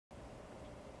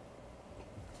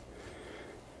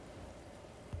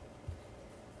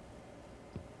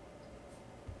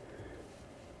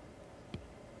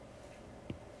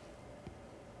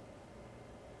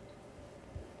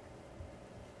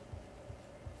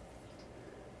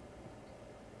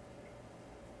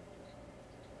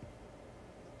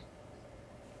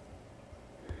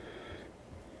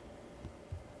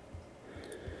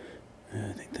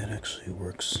actually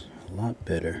works a lot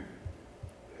better.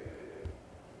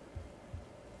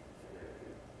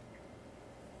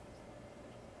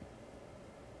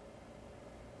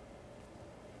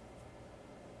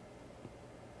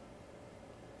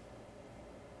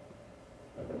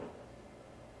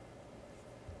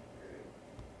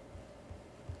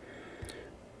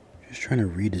 Just trying to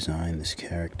redesign this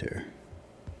character.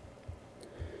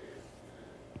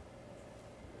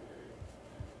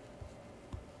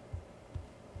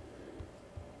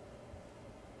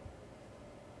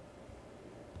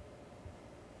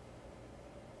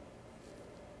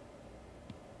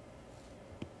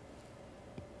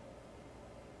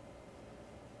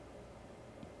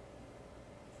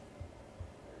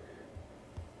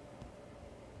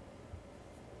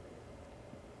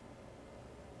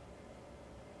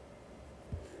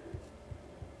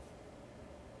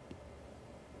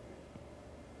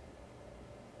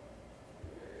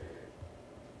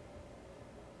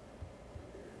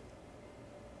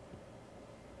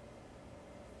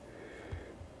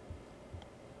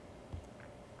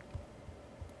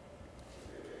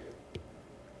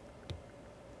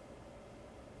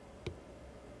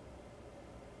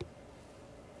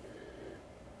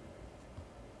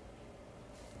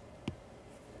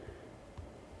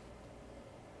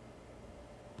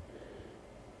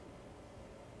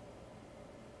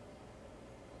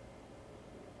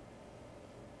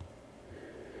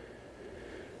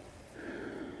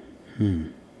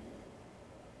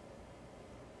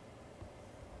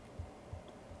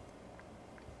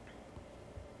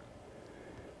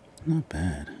 Not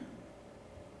bad.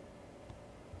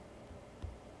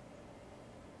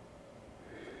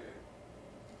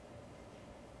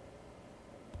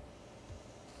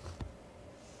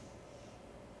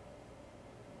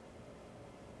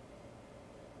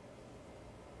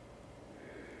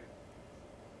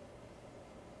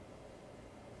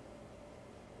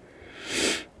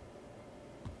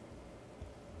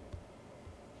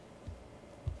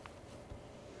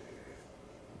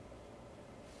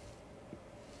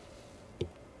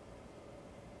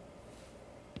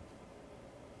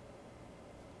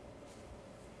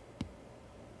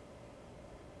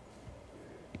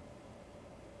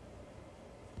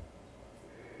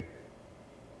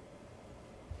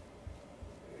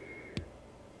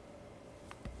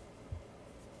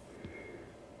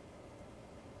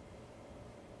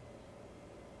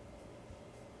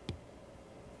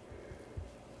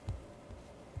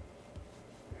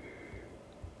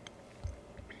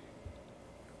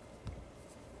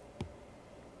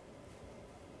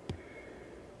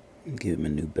 Give him a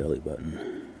new belly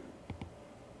button.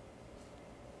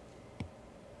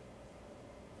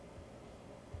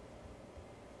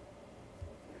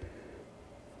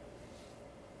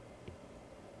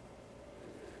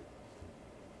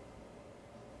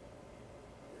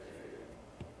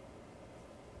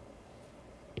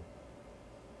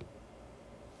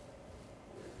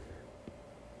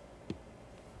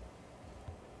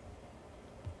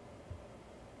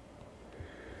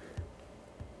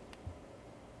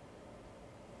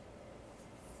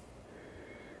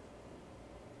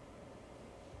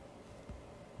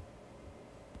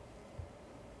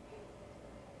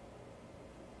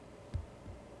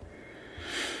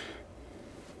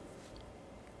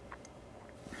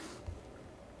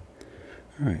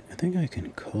 Alright, I think I can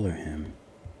color him.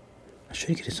 I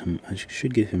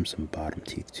should give him some bottom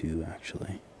teeth too,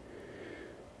 actually.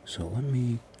 So let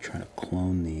me try to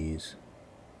clone these.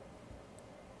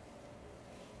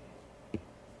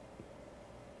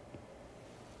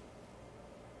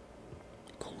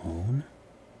 Clone.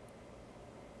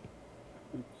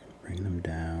 Bring them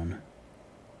down.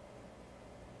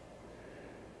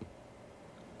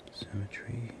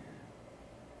 Symmetry.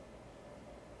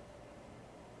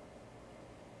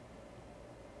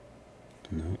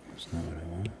 No, that's not what I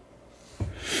want. I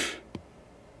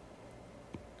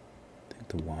think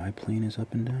the Y plane is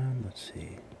up and down. Let's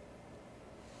see.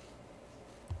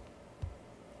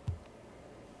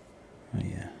 Oh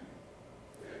yeah.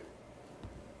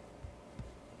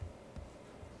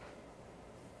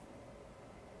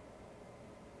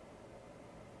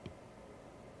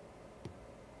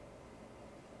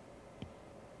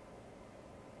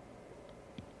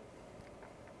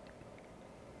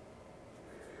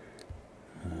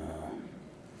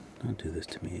 Don't do this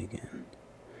to me again.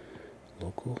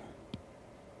 Local.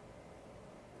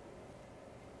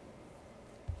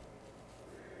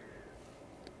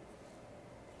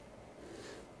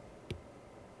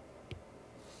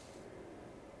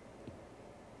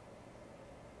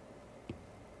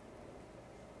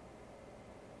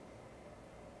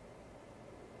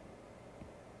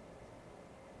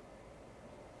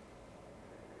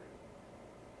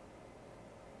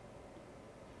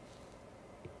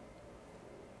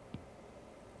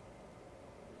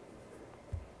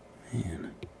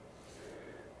 Man.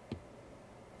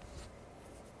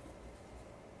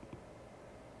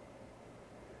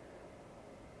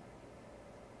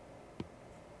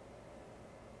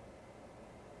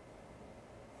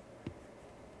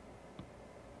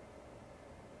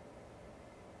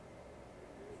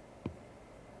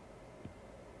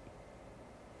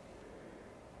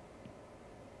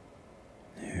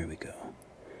 There we go.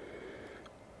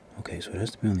 Okay, so it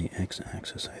has to be on the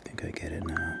x-axis. I think I get it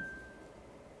now.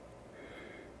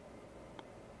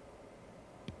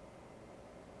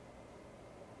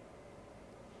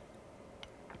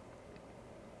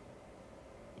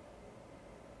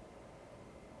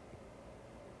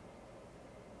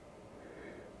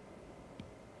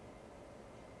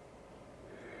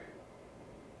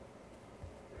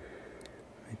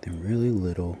 Make them really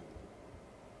little.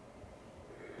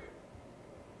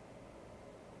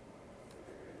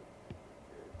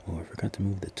 Oh, I forgot to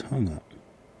move the tongue up.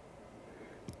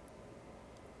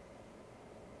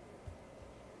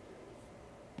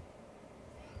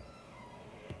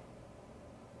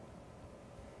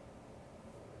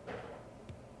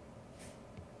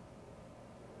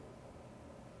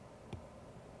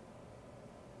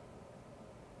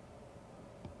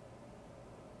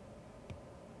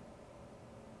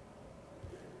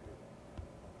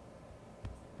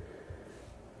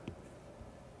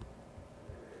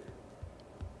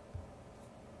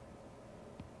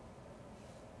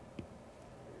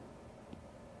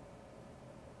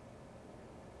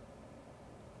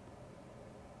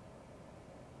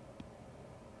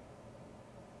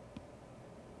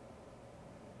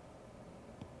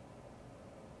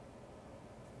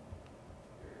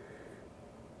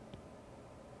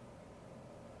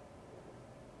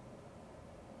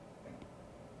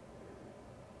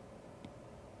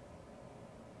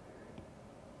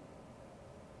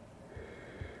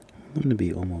 I want them to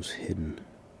be almost hidden.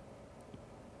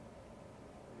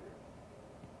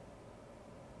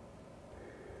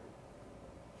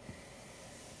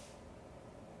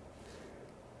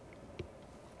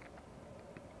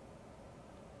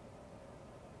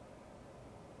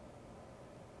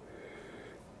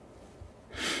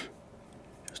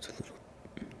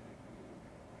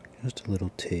 Just a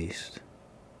little taste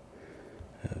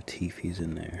of Tiffy's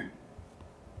in there.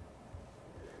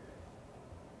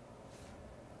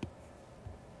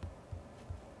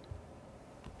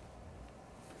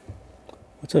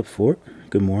 What's up, Fort?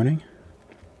 Good morning.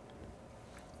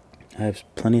 I have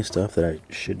plenty of stuff that I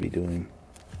should be doing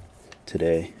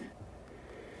today.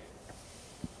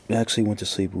 I actually went to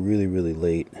sleep really, really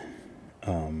late.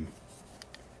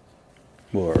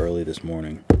 Well, early this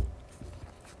morning.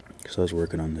 Because I was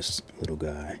working on this little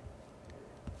guy.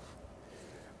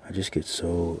 I just get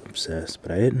so obsessed.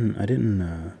 But I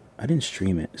didn't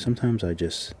stream it. Sometimes I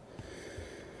just,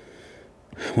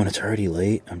 when it's already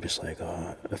late, I'm just like,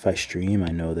 oh, if I stream, I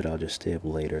know that I'll just stay up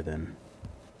later than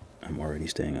I'm already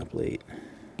staying up late.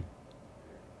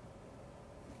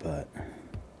 But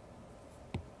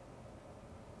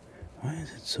why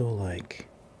is it so like,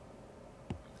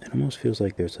 it almost feels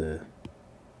like there's a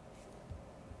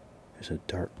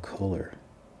dark color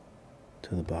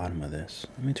to the bottom of this.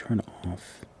 Let me turn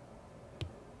off.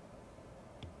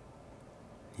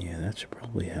 Yeah, that should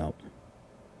probably help.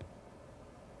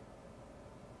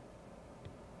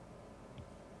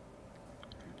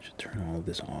 Should turn all of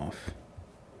this off.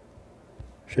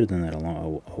 Should have done that a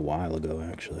while ago,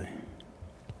 actually.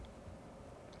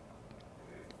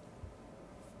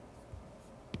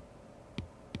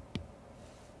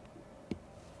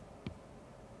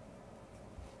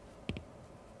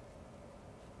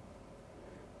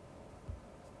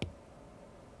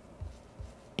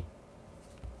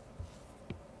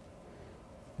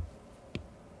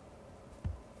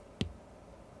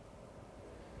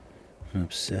 I'm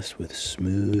obsessed with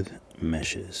smooth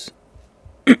meshes.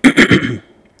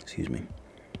 Excuse me.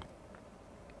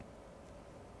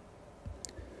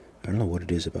 I don't know what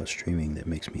it is about streaming that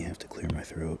makes me have to clear my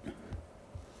throat,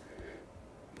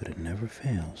 but it never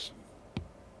fails.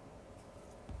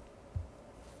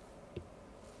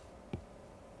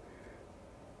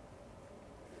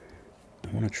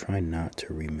 I want to try not to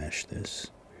remesh this,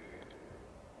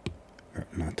 or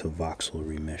not to voxel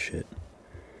remesh it.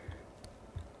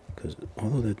 Because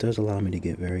although that does allow me to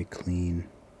get very clean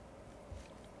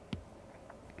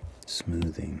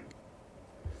smoothing,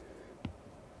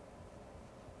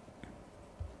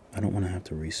 I don't want to have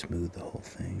to re-smooth the whole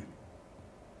thing.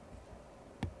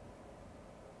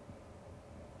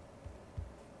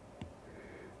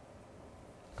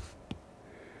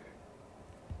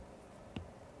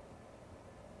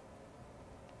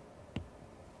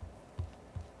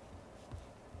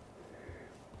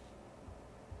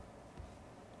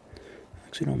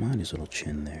 Actually, don't mind his little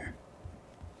chin there.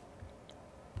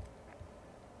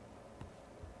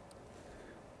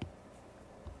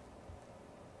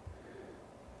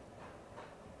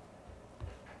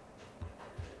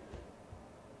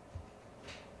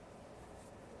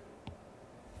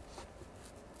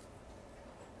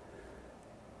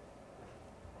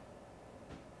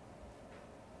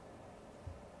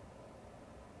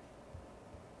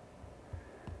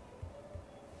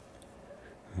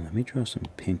 Let me draw some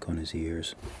pink on his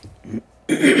ears.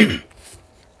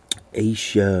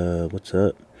 Aisha, what's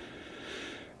up?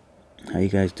 How you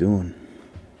guys doing?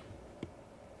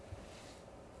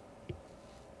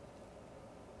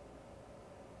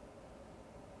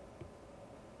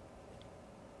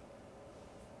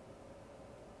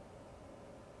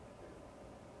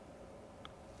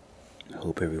 I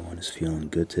hope everyone is feeling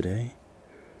good today.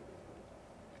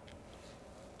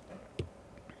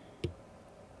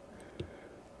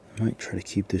 I might try to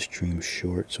keep this stream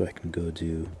short so I can go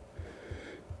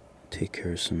take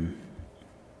care of some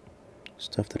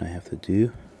stuff that I have to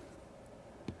do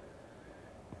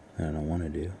that I don't want to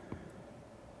do.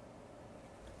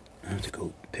 I have to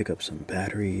go pick up some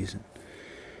batteries and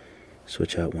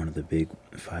switch out one of the big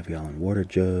 5-gallon water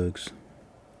jugs.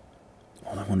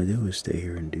 All I want to do is stay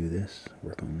here and do this,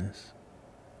 work on this.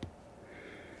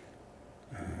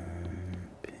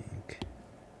 Pink.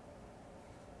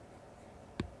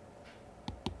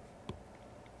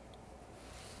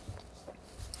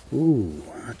 Ooh,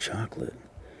 hot chocolate.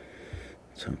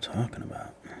 That's what I'm talking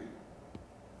about.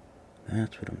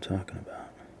 That's what I'm talking about.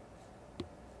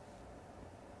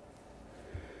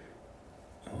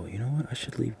 Oh, you know what? I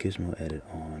should leave Gizmo Edit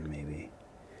on, maybe.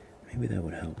 Maybe that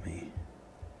would help me.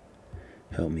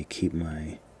 Help me keep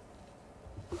my...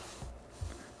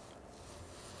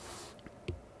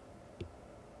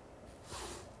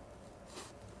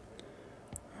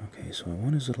 Okay, so I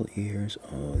want his little ears.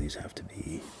 Oh, these have to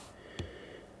be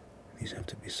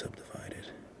subdivided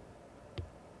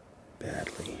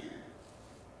badly.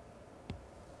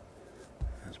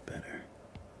 That's better.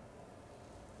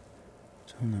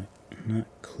 So not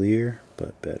clear,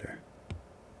 but better.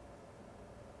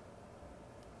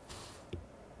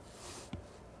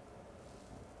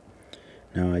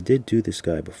 Now I did do this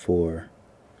guy before,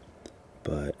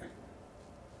 but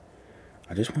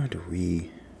I just wanted to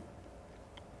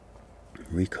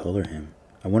recolor him.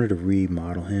 I wanted to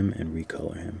remodel him and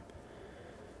recolor him.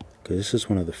 Because this is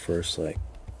one of the first like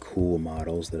cool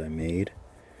models that I made,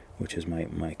 which is my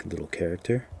little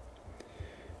character.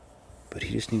 But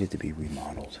he just needed to be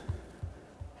remodeled.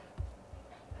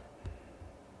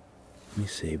 Let me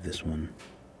save this one.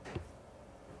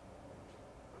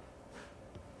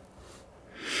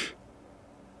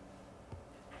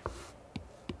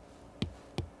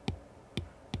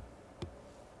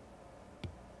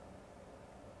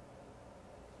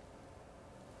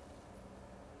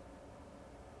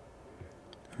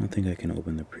 I don't think I can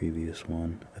open the previous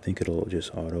one. I think it'll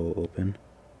just auto open.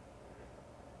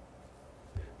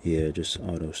 Yeah, just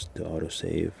the auto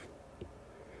save.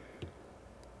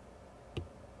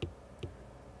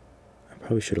 I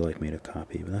probably should have like made a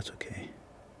copy, but that's okay.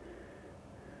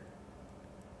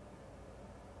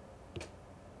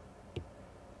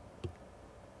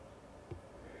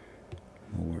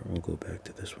 We'll go back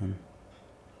to this one.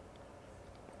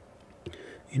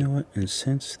 You know what? And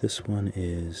since this one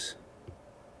is,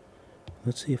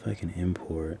 let's see if I can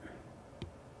import.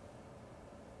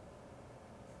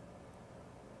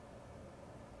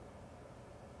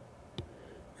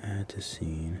 Add to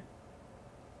scene.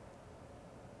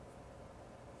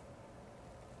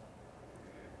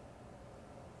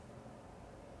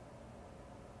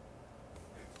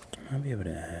 I'll be able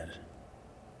to add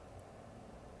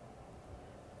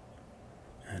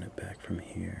it back from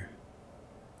here.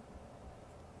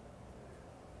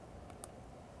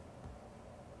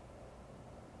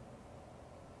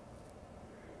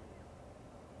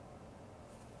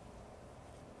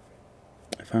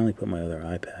 I finally put my other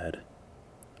iPad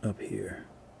up here.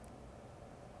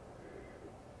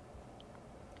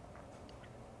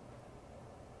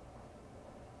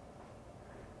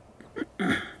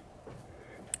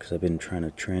 Because I've been trying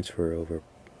to transfer over.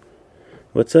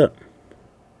 What's up?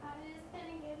 I was just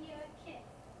gonna give you a kiss.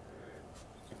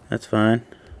 That's fine.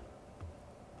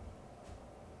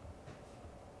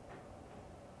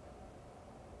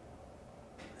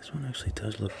 This one actually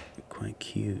does look quite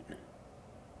cute.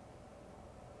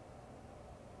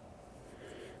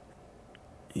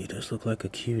 He does look like a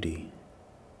cutie.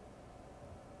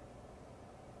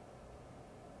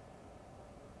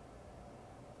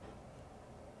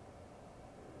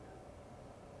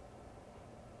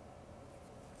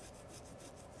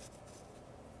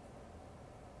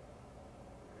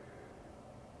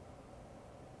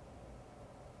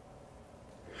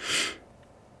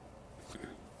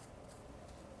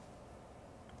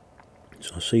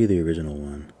 So I'll show you the original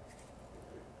one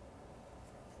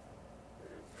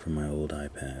from my old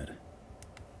iPad.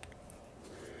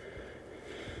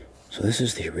 So this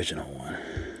is the original one.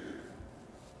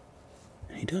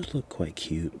 And he does look quite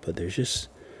cute, but there's just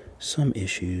some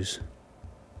issues.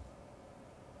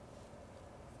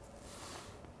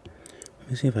 Let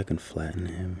me see if I can flatten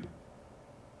him.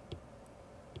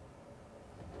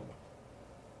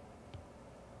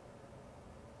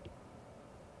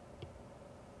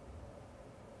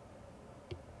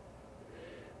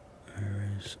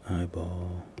 Iris,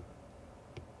 eyeball.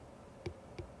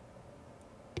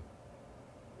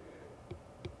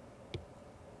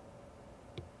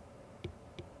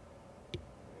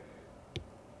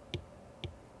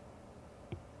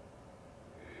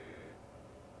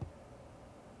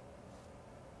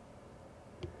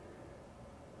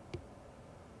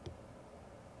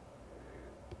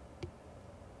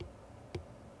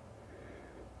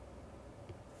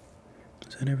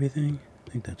 Is that everything? I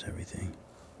think that's everything.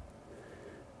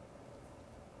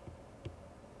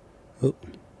 Oh,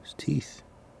 his teeth.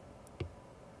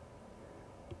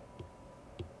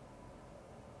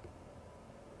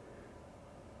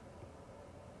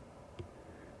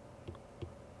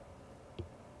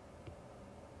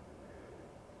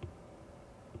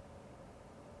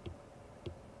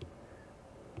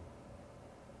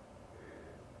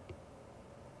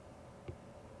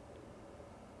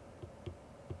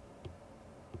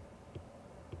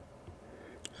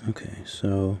 Okay,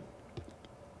 so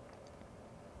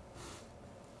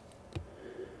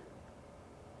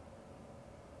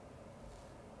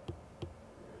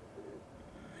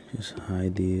just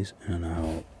hide these and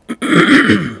I'll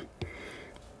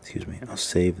excuse me, I'll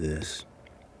save this.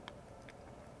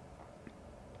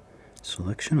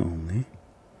 Selection only.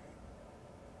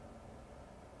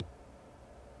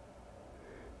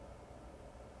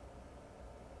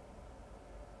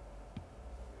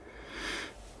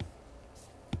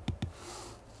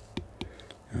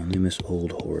 I'll name this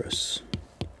Old Horus.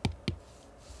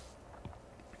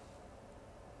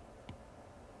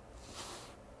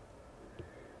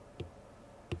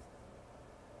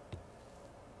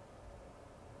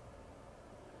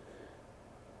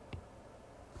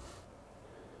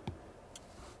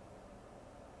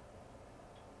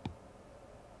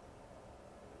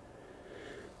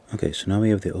 Okay, so now we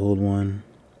have the old one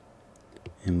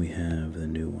and we have the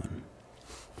new one.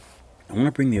 I want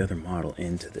to bring the other model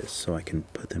into this so I can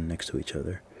put them next to each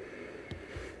other.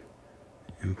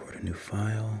 Import a new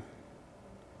file.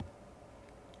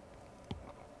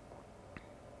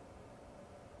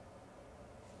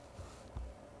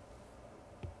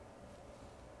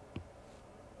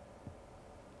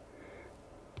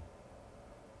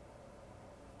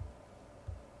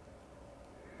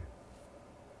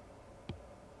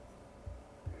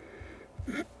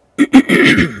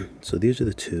 So these are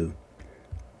the two.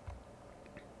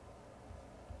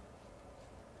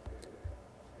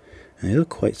 And they look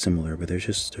quite similar, but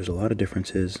there's a lot of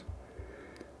differences.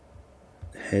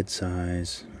 Head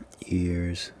size,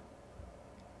 ears.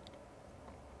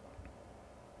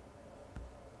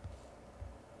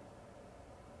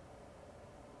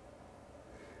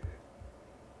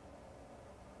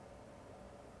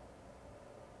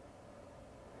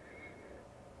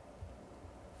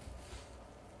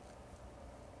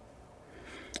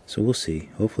 So we'll see.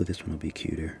 Hopefully this one will be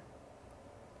cuter.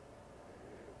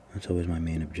 That's always my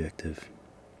main objective.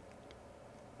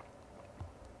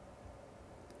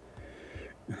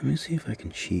 Let me see if I can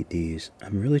cheat these.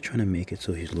 I'm really trying to make it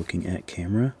so he's looking at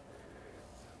camera.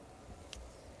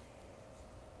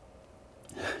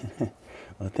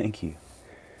 Well, thank you.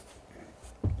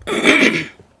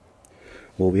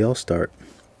 Well, we all start.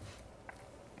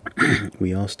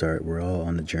 We're all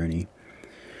on the journey.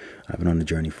 I've been on the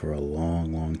journey for a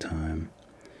long, long time.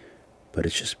 But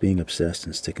it's just being obsessed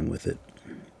and sticking with it.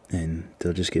 And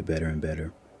they'll just get better and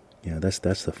better. You know, that's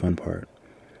the fun part.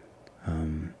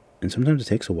 And sometimes it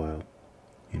takes a while.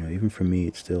 You know, even for me,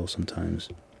 it's still sometimes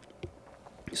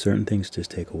certain things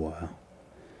just take a while.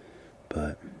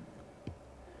 But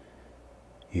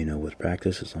you know, with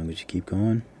practice, as long as you keep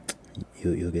going,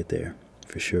 you'll get there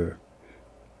for sure.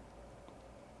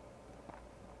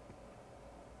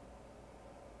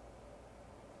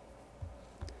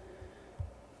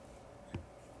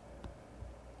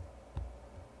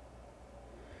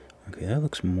 Okay, that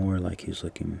looks more like he's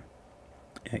looking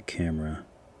at camera.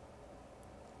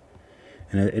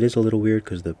 And it is a little weird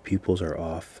because the pupils are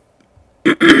off.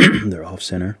 They're off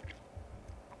center.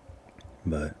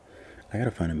 But I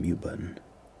gotta find a mute button.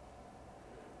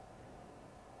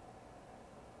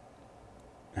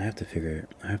 I have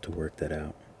to work that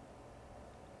out.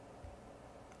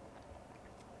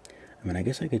 I mean, I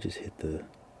guess I could just hit the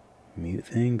mute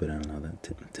thing, but I don't know,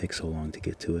 that takes so long to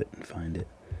get to it and find it.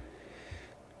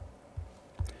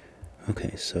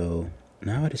 Okay, so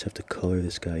now I just have to color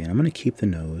this guy in. I'm going to keep the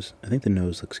nose. I think the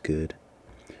nose looks good.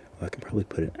 Well, I can probably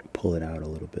pull it out a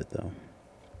little bit, though.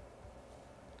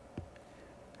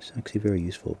 It's actually very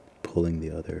useful pulling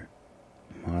the other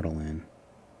model in.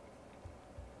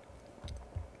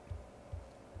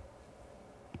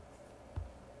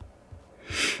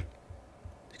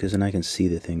 Because then I can see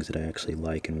the things that I actually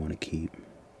like and want to keep.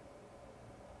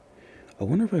 I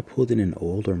wonder if I pulled in an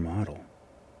older model.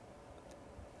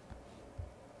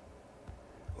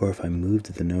 Or if I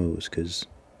moved the nose, because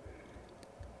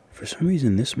for some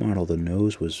reason this model, the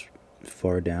nose was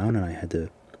far down and I had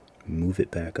to move it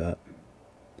back up.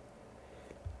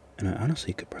 And I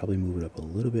honestly could probably move it up a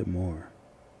little bit more.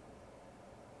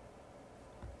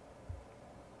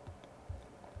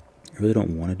 I really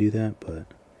don't want to do that, but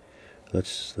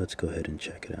let's go ahead and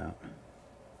check it out.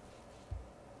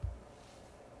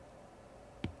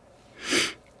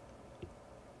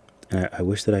 And I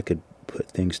wish that I could put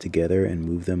things together and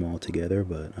move them all together,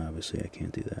 but obviously I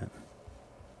can't do that.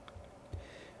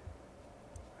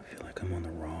 I feel like I'm on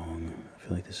the wrong. I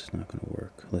feel like this is not going to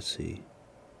work. Let's see.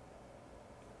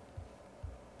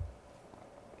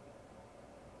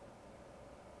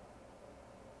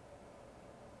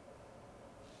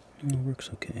 Oh, it works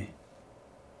okay.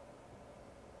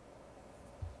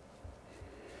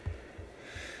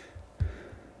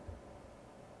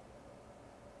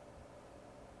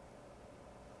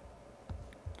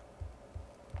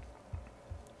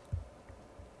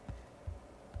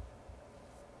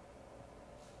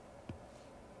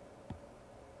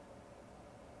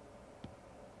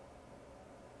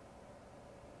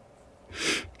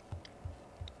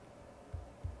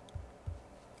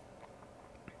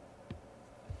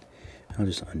 I'll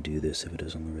just undo this if it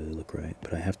doesn't really look right,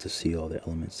 but I have to see all the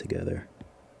elements together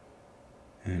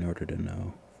in order to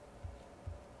know.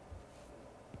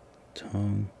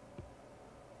 Tongue.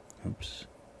 Oops.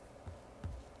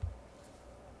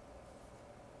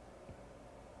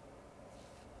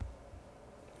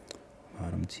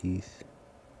 Bottom teeth.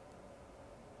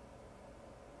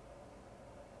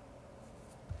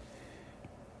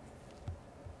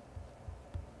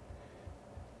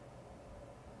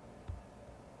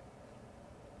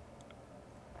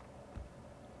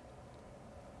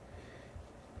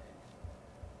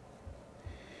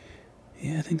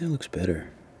 Yeah, I think that looks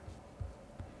better.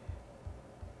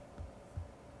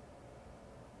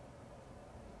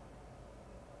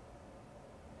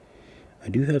 I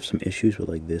do have some issues with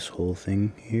like this whole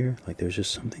thing here. Like there's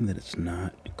just something that it's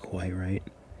not quite right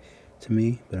to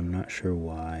me, but I'm not sure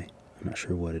why. I'm not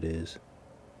sure what it is.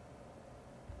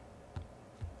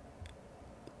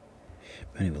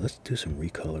 But anyway, let's do some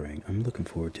recoloring. I'm looking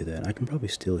forward to that. I can probably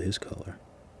steal his color.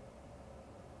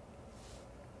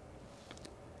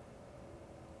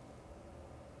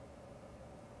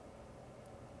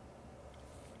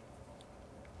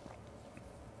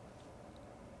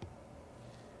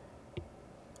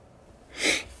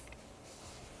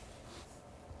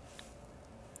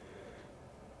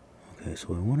 Okay,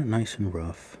 so I want it nice and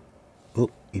rough.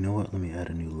 Oh, you know what? Let me add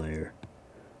a new layer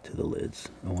to the lids.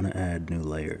 I want to add new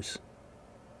layers.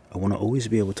 I want to always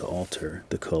be able to alter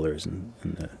the colors and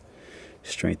the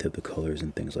strength of the colors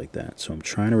and things like that. So I'm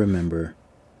trying to remember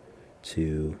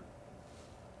to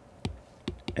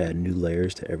add new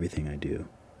layers to everything I do.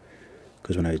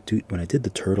 Because when I did the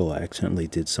turtle, I accidentally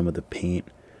did some of the paint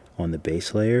on the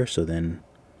base layer, so then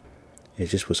it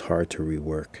just was hard to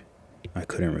rework. I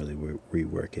couldn't really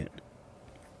rework it.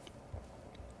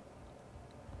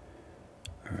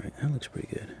 Alright, that looks pretty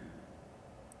good.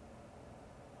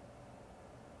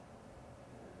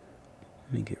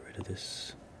 Let me get rid of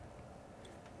this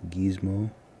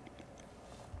gizmo.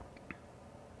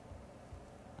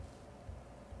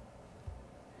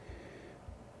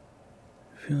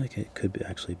 I feel like it could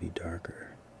actually be darker.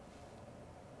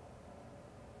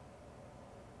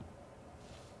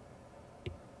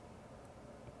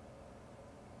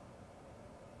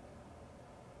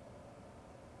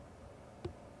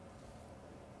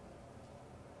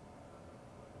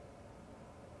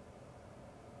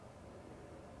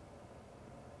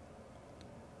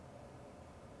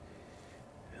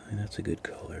 That's a good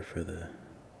color for the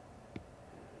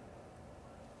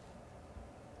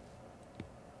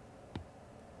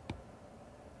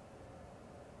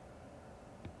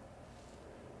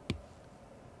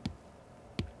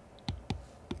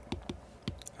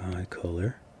eye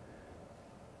color.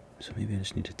 So maybe I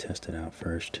just need to test it out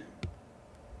first.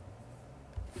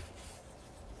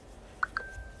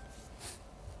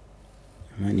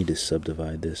 I might need to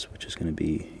subdivide this, which is going to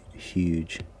be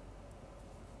huge.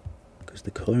 because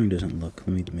the coloring doesn't look. Let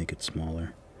me make it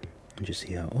smaller and just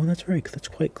see how. Oh, that's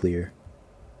quite clear.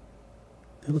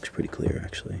 That looks pretty clear,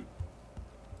 actually.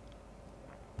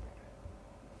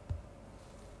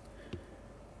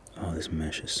 Oh, this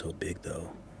mesh is so big,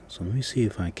 though. So let me see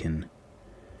if I can.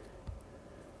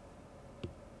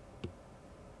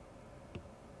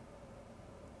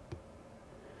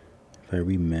 If I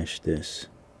remesh this.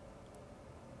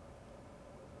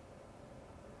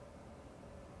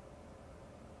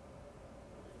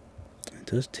 It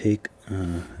does take,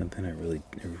 and then it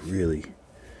really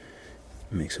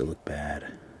makes it look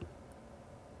bad.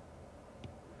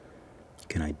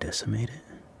 Can I decimate it?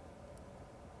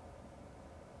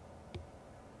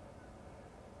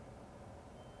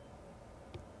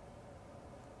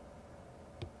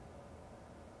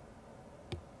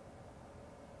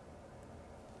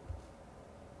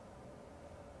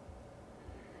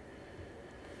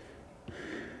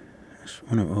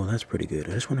 Oh, that's pretty good.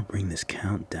 I just want to bring this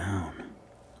count down.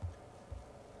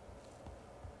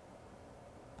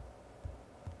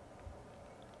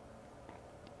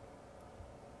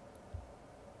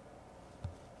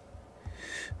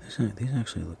 These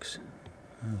actually looks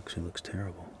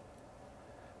terrible.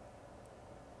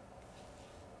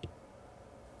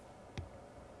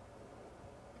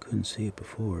 Couldn't see it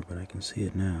before, but I can see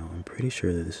it now. I'm pretty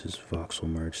sure that this is voxel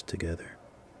merged together.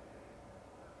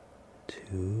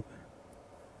 Tube.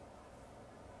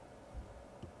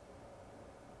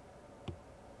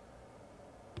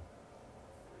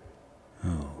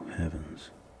 Oh,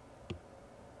 heavens.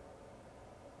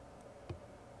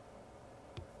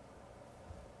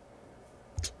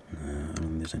 I don't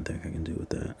think there's anything I can do with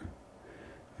that.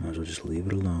 Might as well just leave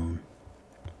it alone.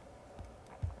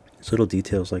 It's little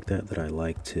details like that I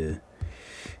like to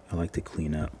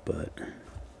clean up, but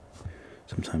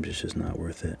sometimes it's just not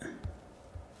worth it.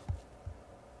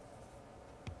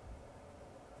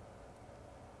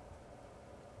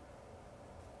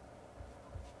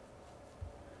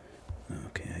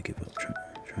 Okay, I give up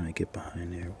trying to get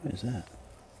behind there. What is that?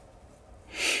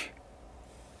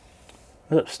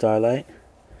 What's up, Starlight?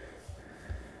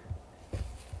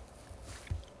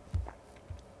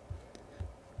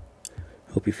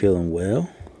 Hope you're feeling well.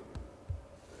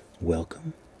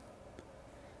 Welcome.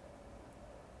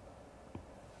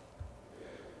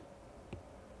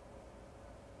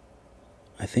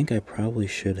 I think I probably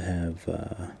should have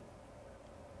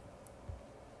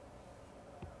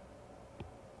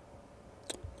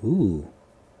ooh.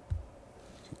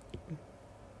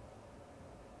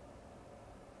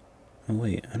 Oh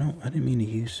wait, I didn't mean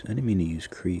to use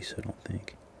crease, I don't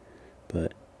think.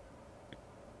 But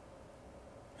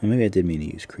well, maybe I did mean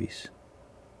to use crease.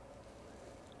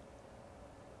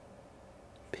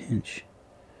 Pinch.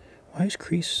 Why is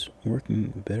crease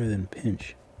working better than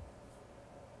pinch?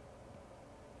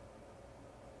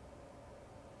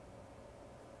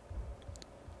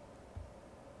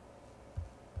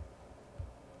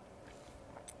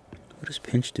 What does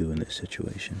pinch do in this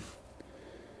situation?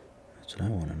 That's what I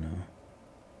want to know.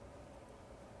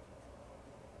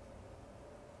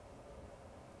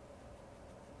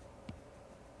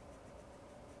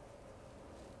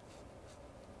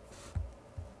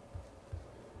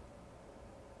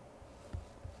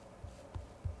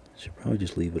 Should probably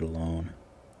just leave it alone.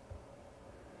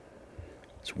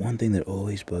 It's one thing that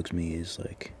always bugs me is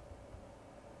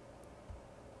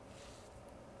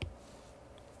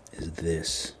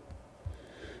this.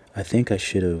 I think I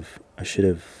should have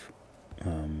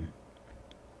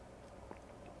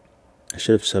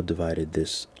subdivided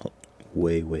this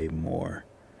way more.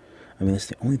 I mean, that's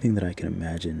the only thing that I can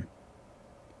imagine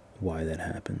why that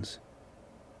happens.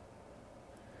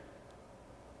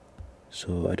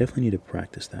 So I definitely need to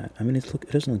practice that. I mean, it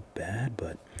doesn't look bad,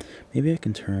 but maybe I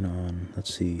can turn on,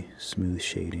 let's see, smooth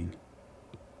shading.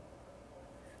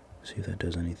 See if that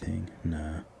does anything.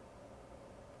 Nah.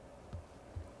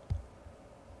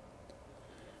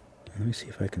 Let me see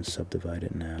if I can subdivide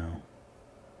it now.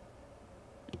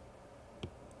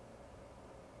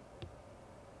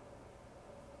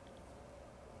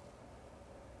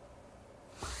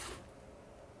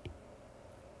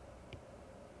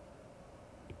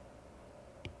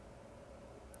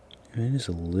 And it is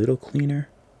a little cleaner,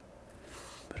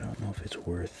 but I don't know if it's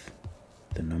worth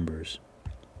the numbers.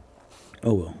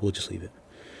 Oh well, we'll just leave it.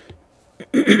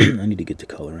 I need to get to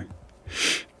coloring.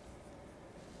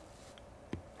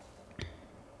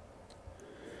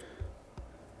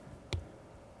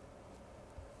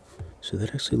 So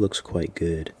that actually looks quite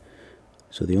good.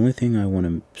 So the only thing I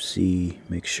want to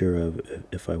make sure of,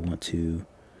 if I want to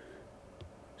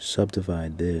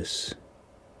subdivide this,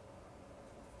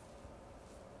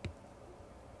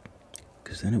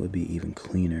 because then it would be even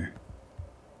cleaner.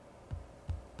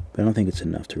 But I don't think it's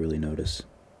enough to really notice.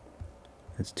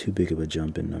 That's too big of a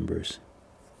jump in numbers.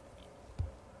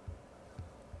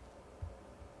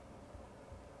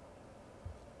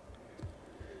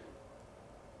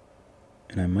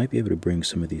 And I might be able to bring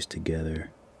some of these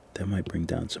together. That might bring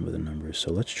down some of the numbers.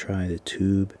 So let's try the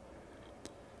tube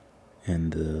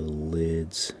and the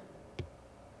lids.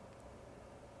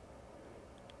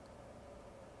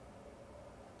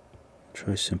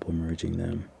 Try simple merging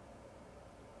them.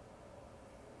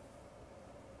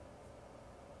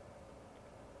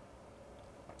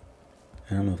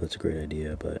 I don't know if that's a great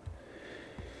idea, but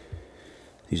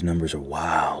these numbers are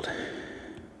wild.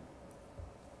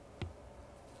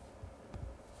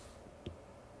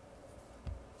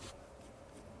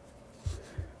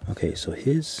 Okay, so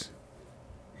his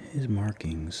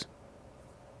markings.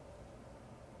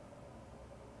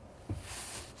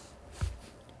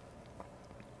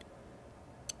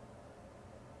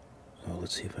 Oh,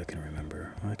 let's see if I can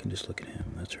remember. Oh, I can just look at him.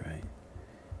 That's right.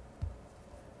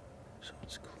 So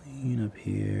let's clean up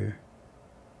here.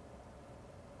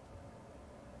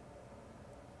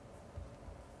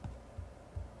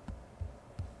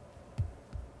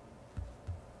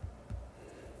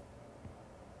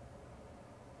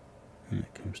 And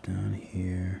it comes down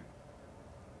here.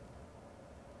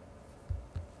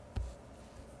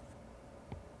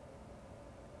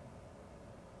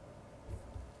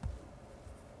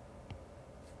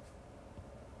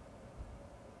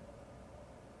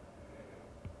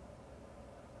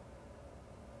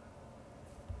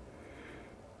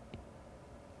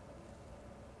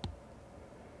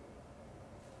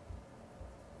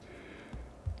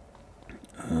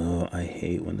 Oh, I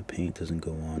hate when the paint doesn't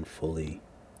go on fully.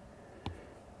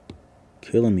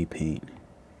 Killing me, paint.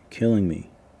 Killing me.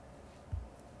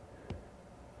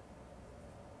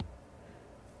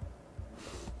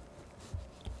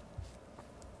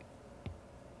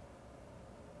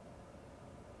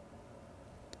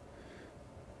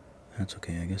 That's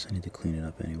okay, I guess I need to clean it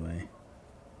up anyway.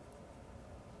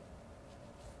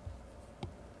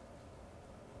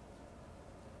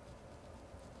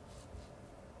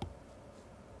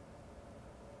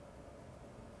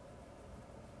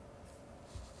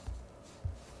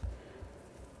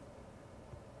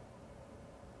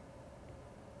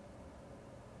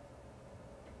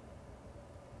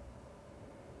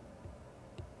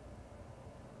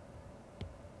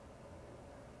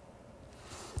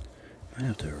 Might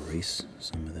have to erase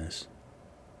some of this.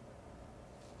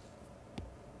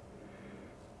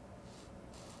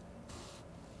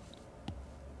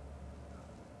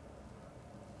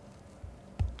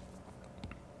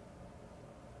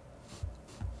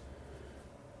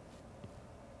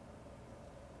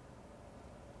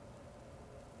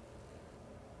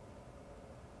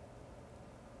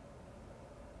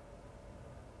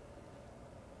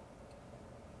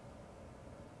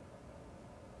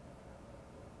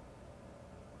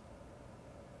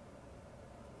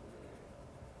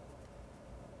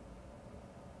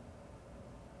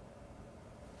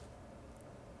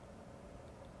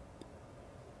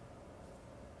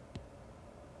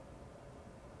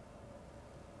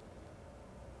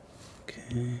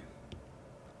 Okay.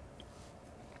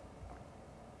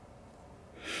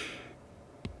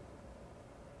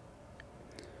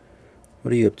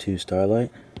 What are you up to,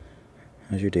 Starlight?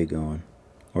 How's your day going?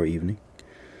 Or evening?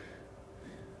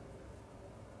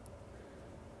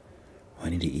 Oh, I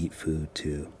need to eat food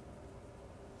too.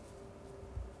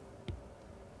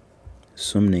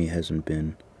 Sumni hasn't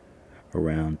been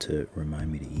around to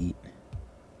remind me to eat.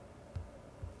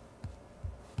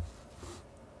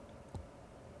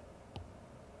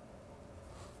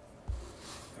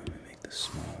 Let me make this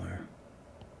smaller.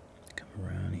 Come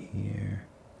around here.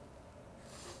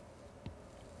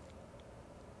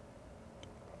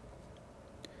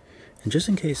 And just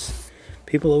in case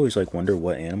people always like wonder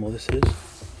what animal this is.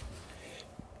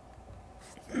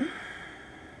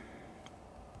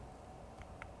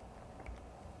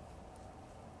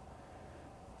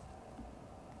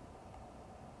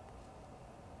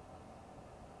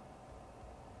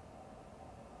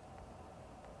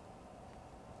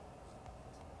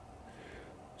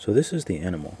 So this is the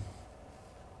animal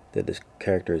that this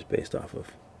character is based off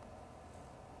of.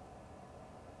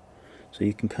 So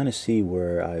you can kind of see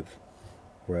where I've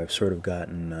sort of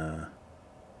gotten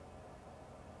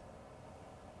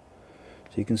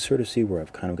so you can sort of see where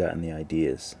I've kind of gotten the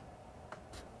ideas.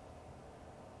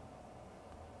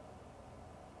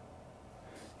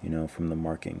 You know, from the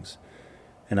markings.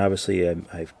 And obviously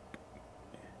I've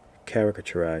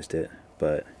caricaturized it,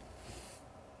 but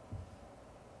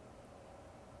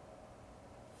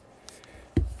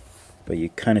you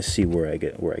kind of see where I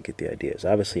get the ideas.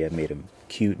 Obviously, I've made him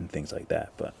cute and things like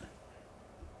that, but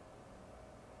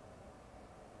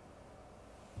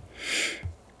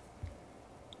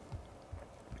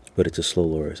But it's a slow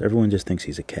loris. Everyone just thinks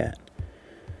he's a cat,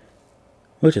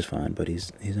 which is fine, but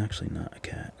he's actually not a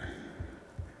cat.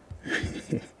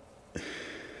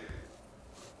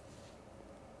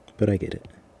 But I get it.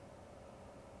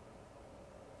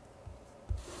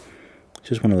 It's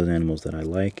just one of those animals that I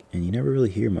like, and you never really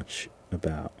hear much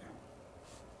about.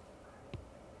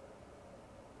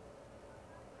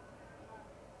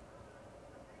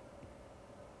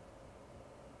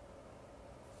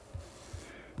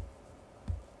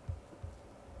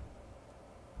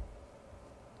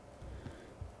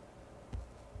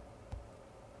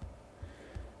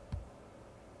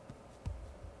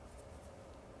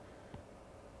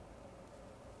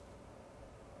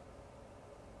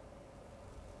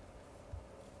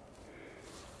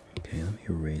 Okay, let me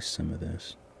erase some of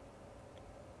this.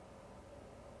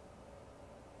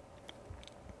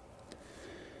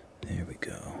 There we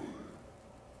go.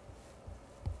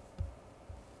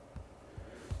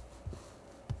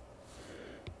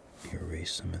 Let me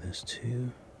erase some of this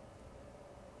too.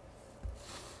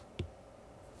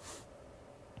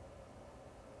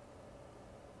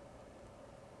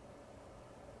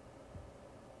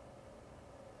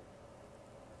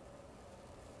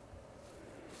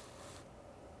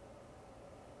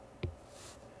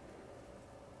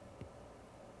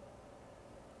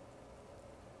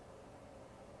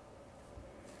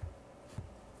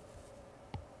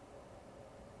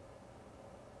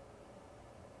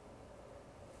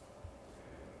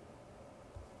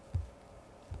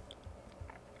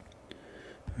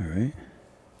 All right.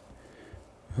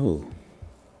 Oh.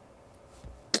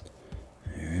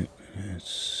 Alright.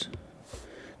 It's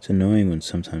annoying when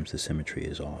sometimes the symmetry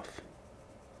is off.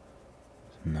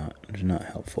 It's not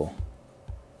helpful.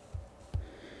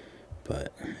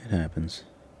 But it happens.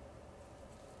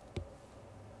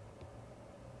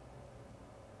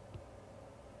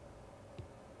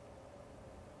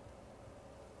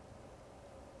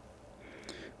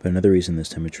 But another reason the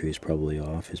symmetry is probably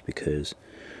off is because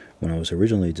when I was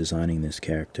originally designing this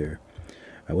character,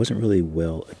 I wasn't really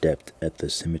well adept at the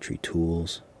symmetry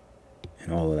tools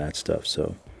and all of that stuff,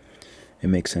 so it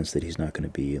makes sense that he's not going to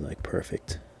be like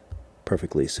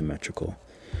perfectly symmetrical.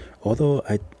 Although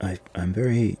I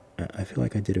feel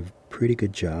like I did a pretty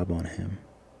good job on him,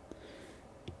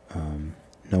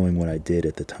 knowing what I did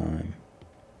at the time.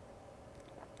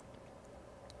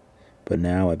 But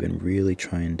now I've been really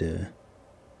trying to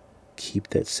keep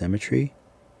that symmetry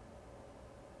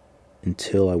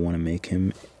until I want to make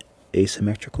him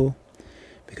asymmetrical,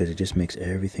 because it just makes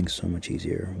everything so much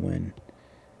easier when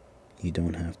you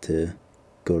don't have to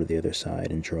go to the other side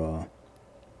and draw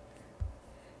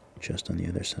just on the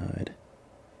other side.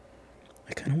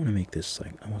 I kind of want to make this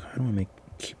like, I don't want to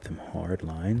keep them hard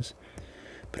lines,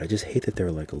 but I just hate that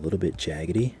they're like a little bit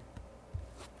jaggedy.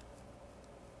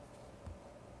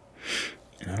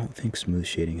 And I don't think smooth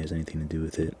shading has anything to do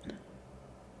with it.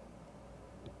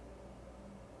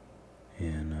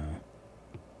 And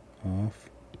off,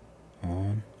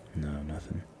 on, no,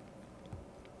 nothing.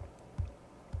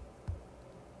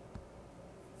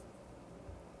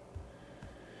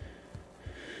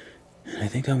 And I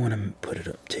think I want to put it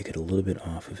up, take it a little bit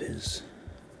off of his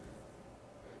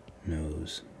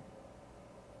nose.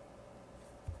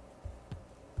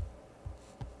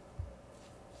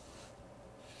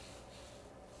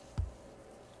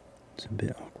 It's a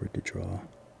bit awkward to draw.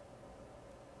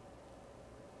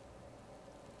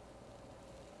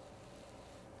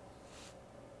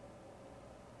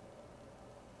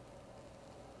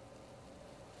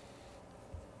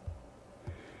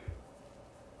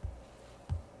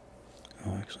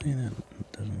 Oh, actually, that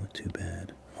doesn't look too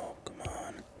bad. Oh, come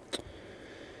on.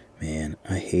 Man,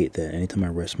 I hate that anytime I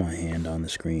rest my hand on the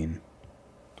screen.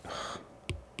 Ugh,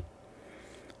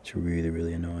 it's really,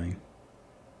 really annoying.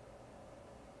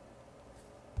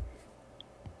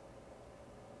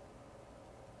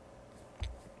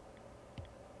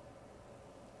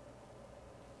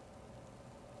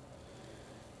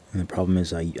 And the problem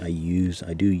is I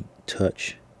do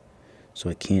touch, so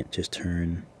I can't just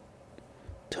turn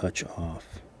touch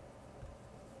off.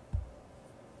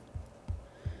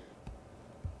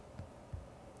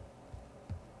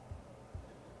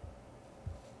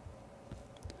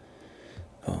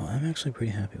 Oh, I'm actually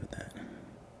pretty happy with that.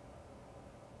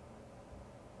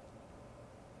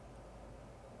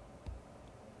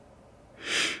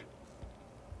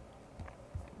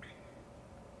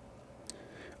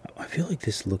 I feel like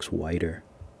this looks whiter.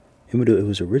 It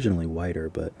was originally whiter,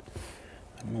 but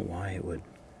I don't know why it would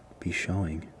be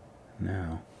showing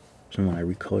now. So when I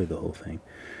recolored the whole thing.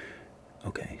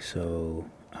 Okay, so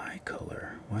eye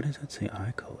color. Why does that say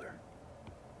eye color?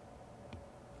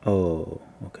 Oh,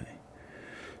 okay.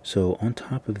 So on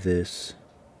top of this,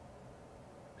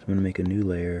 I'm going to make a new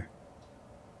layer.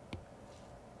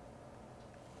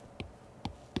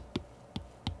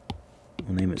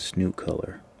 We'll name it Snoot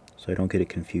Color, so I don't get it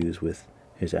confused with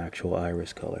his actual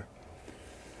iris color.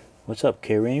 What's up,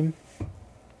 Kareem?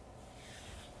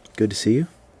 Good to see you.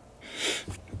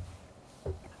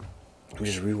 I'm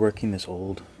just reworking this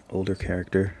older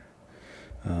character.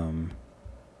 I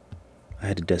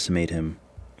had to decimate him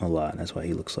a lot, that's why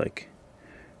he looks like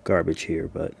garbage here,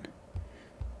 but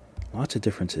lots of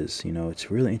differences. You know, it's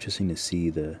really interesting to see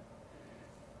the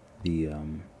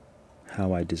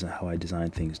how I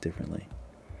design things differently.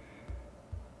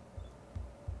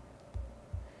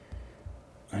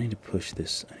 I need to push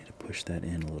this. I need to push that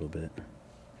in a little bit. I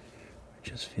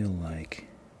just feel like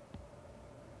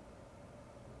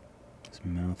his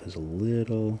mouth is a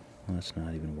little. Well, that's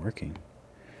not even working.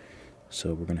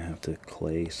 So we're gonna have to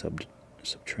clay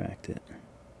subtract it.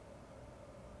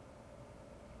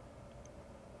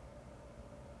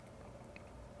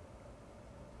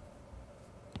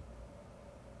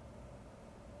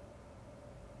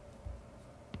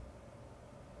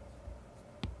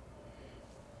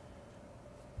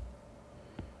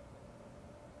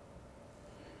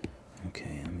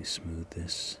 Okay, let me smooth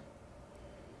this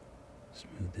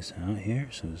out here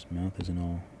so his mouth isn't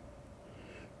all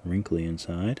wrinkly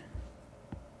inside.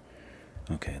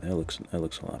 Okay, that looks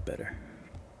a lot better.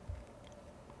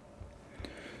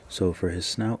 So for his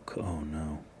snout, oh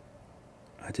no,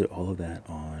 I did all of that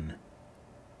on.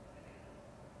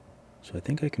 So I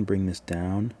think I can bring this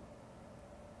down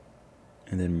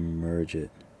and then merge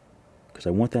it, because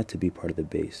I want that to be part of the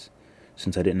base,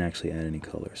 since I didn't actually add any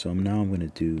color. So now I'm gonna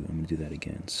do that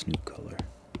again, Snoot Color.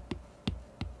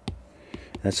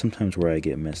 That's sometimes where I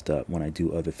get messed up, when I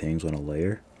do other things on a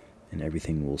layer, and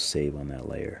everything will save on that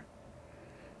layer,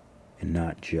 and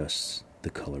not just the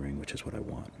coloring, which is what I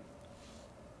want.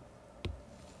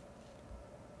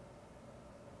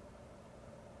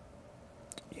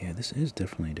 Yeah, this is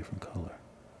definitely a different color.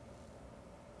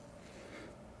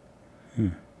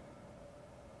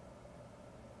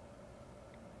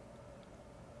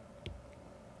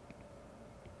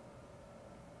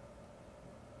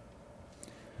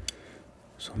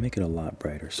 So I'll make it a lot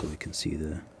brighter so we can see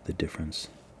the difference.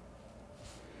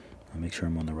 I'll make sure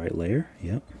I'm on the right layer.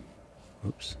 Yep.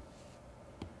 Oops.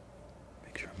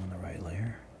 Make sure I'm on the right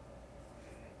layer.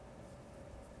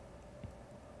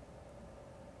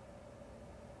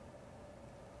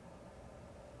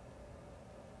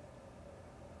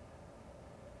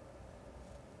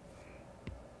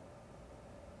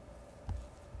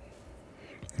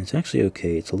 It's actually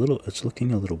okay. It's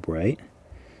looking a little bright,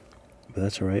 but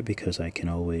that's all right, because I can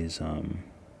always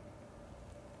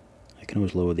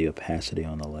lower the opacity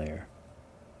on the layer,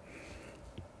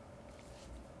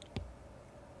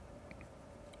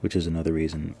 which is another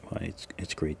reason why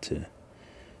it's great to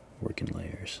work in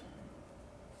layers.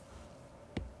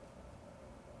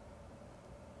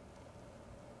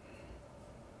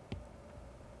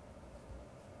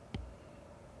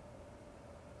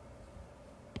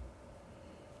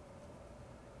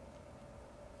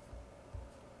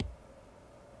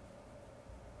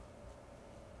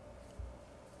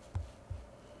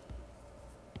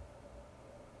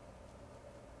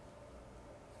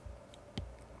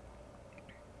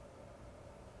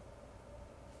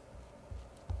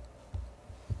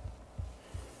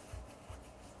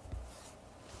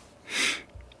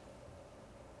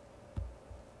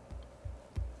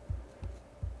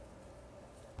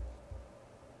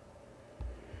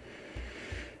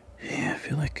 Yeah, I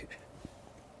feel like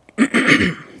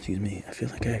excuse me, I feel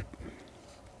like I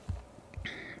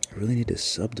really need to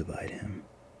subdivide him.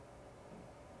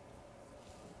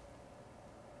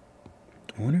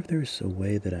 I wonder if there's a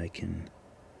way that I can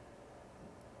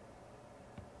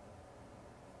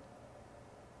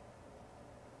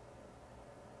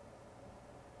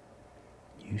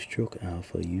U-stroke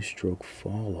alpha, U-stroke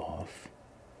fall off.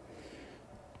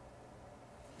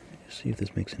 See if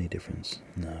this makes any difference.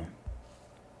 No.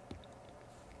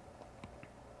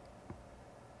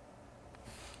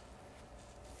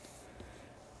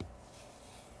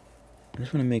 I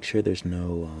just want to make sure there's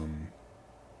no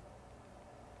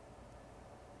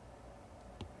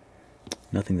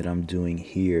nothing that I'm doing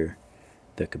here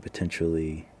that could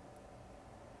potentially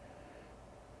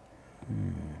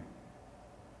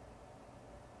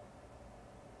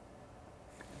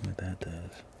what that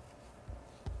does.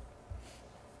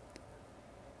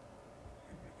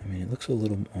 I mean, it looks a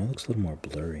little more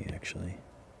blurry actually.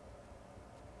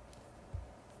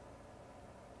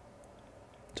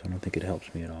 So I don't think it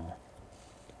helps me at all.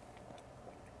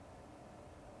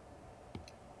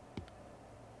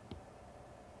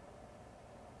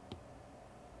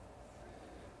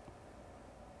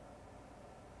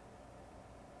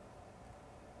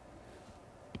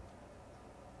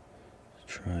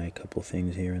 try a couple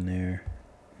things here and there.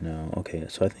 No, okay.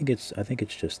 So I think it's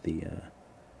just the.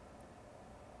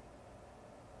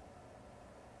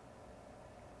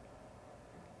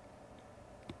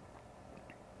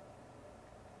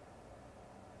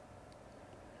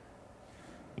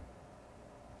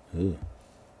 Ooh.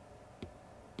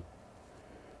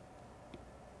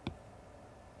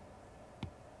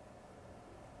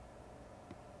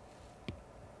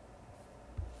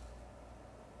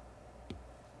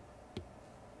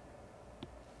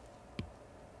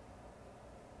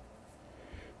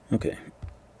 Okay.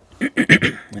 I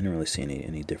didn't really see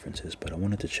any differences, but I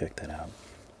wanted to check that out.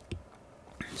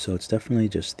 So it's definitely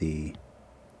just the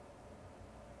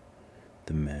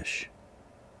mesh.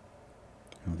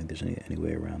 I don't think there's any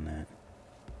way around that.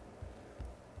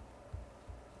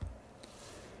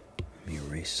 Let me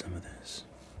erase some of this.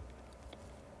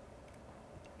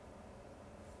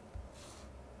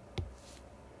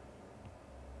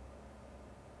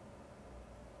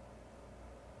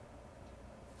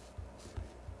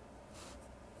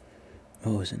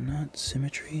 Oh, is it not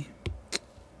symmetry?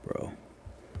 Bro.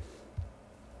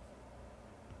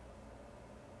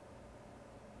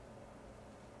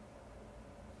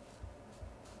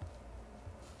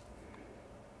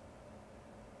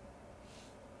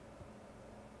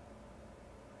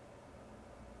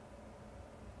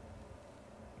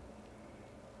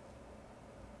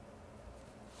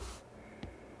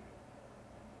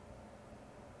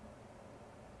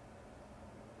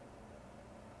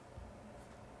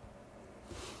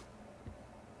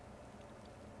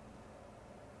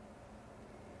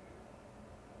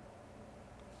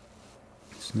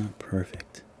 It's not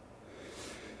perfect.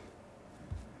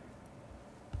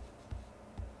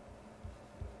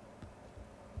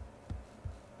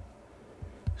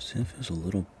 Still feels a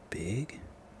little big,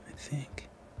 I think.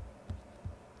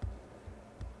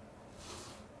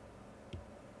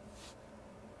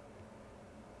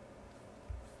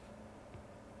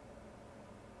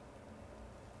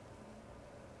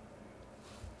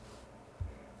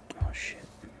 Oh shit.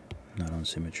 Not on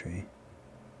symmetry.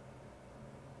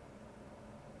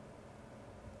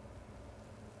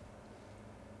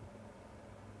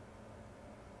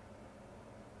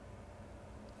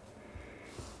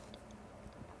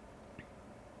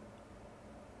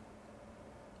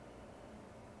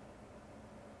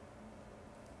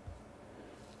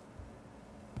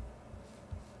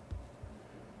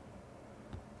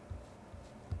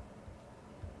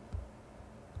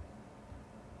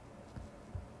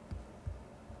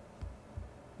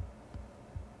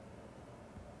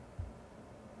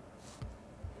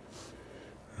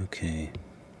 Okay.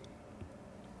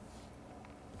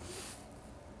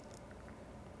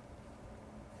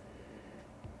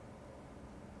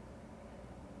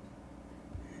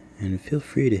 And feel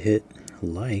free to hit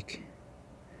like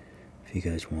if you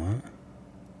guys want.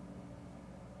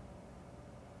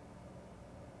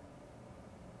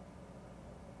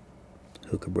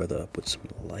 Hook a brother up with some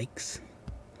likes.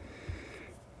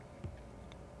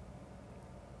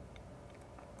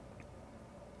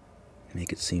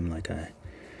 Make it seem like I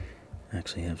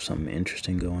actually have something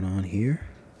interesting going on here.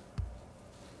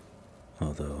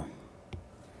 Although,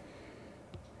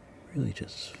 really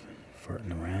just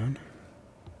farting around.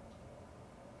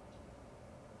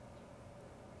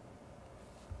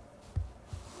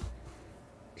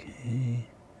 Okay,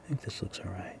 I think this looks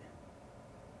alright.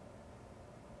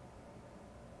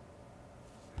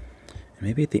 And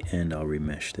maybe at the end I'll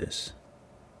remesh this.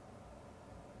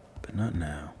 But not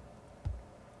now.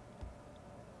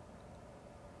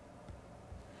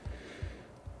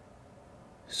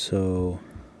 So,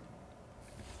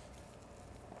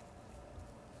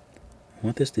 I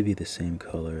want this to be the same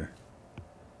color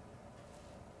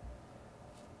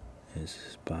as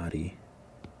his body.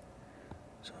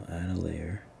 So I'll add a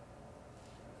layer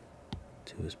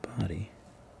to his body.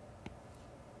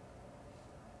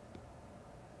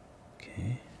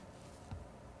 Okay.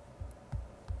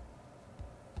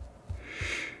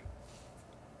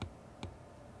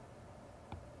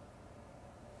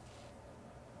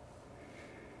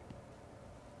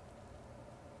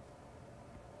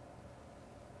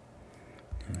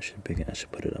 I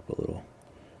should put it up a little.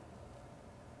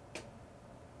 Is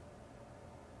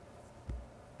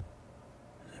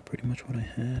that pretty much what I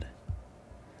had?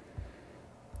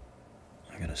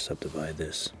 I gotta subdivide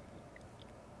this.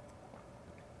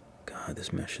 God,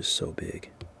 this mesh is so big.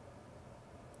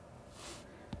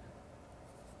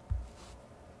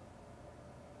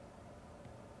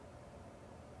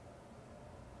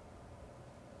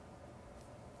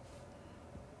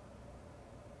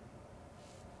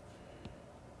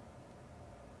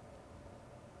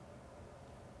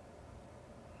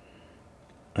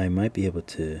 I might be able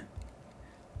to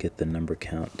get the number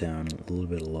count down a little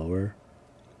bit lower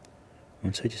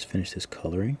once I just finish this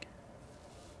coloring.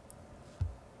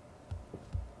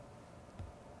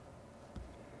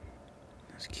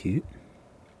 That's cute.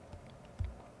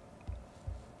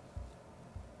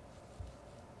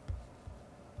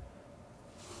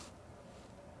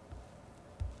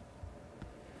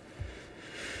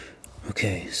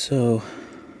 Okay, so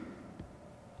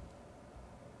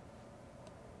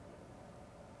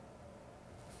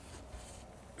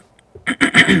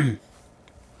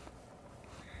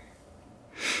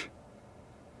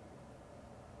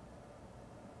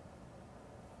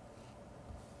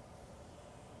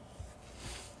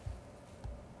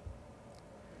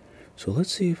so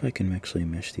let's see if I can actually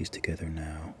mesh these together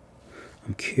now.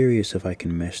 I'm curious if I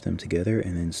can mesh them together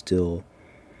and then still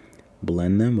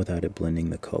blend them without it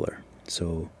blending the color.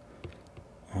 So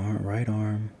right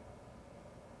arm,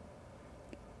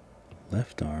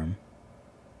 left arm.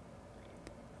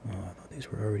 Oh, I thought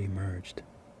these were already merged.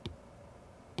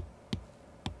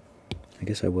 I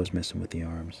guess I was messing with the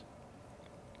arms.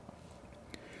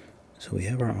 So we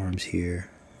have our arms here.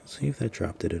 Let's see if that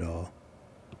dropped it at all.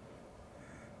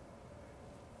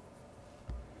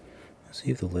 Let's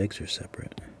see if the legs are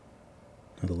separate.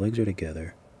 No, the legs are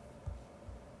together.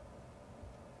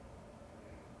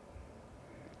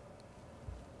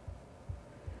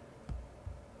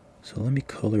 So let me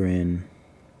color in.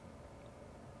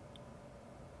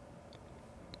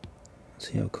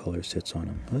 See how color sits on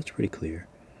them. Oh, that's pretty clear.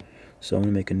 So I'm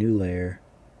going to make a new layer.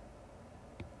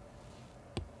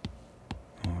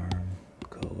 Arm,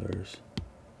 colors.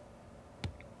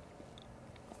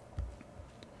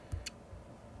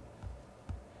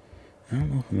 I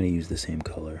don't know if I'm going to use the same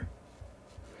color.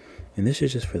 And this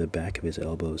is just for the back of his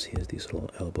elbows. He has these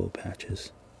little elbow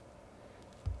patches.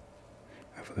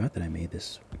 I forgot that I made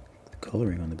this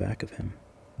coloring on the back of him.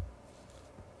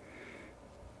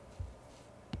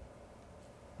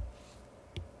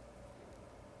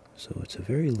 So it's a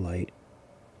very light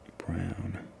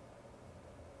brown.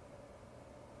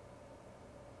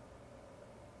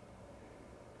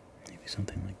 Maybe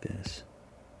something like this.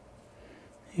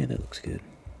 Yeah, that looks good.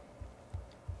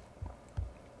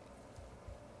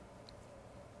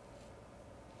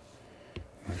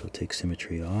 Might as well take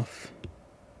symmetry off.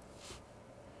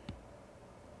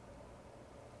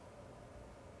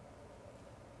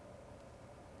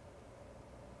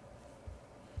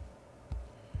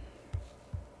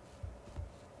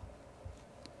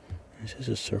 It's just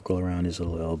a circle around his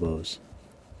little elbows.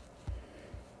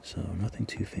 So nothing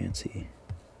too fancy.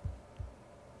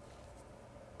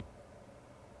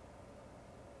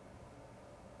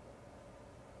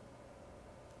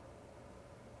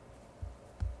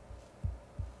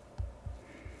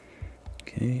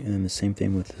 Okay, and then the same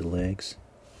thing with the legs.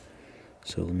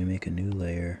 So let me make a new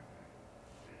layer.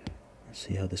 Let's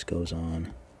see how this goes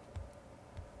on.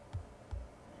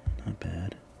 Not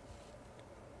bad.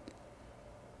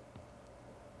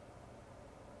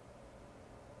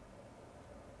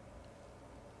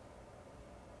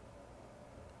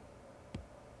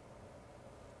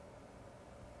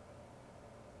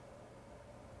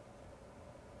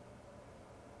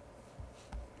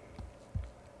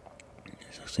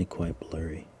 It's actually quite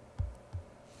blurry.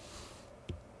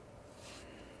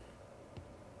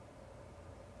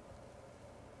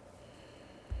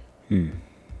 You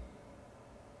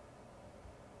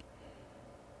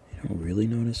don't really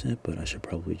notice it, but I should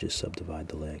probably just subdivide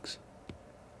the legs.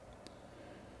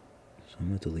 So I'm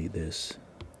going to delete this.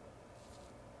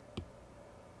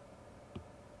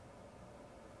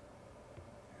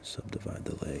 Subdivide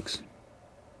the legs.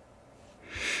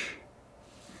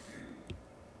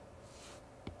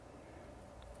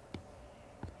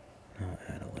 I'll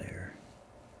add a layer.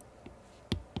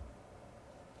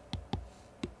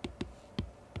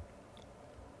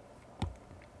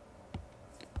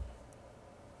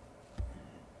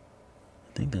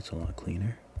 I think that's a lot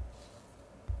cleaner.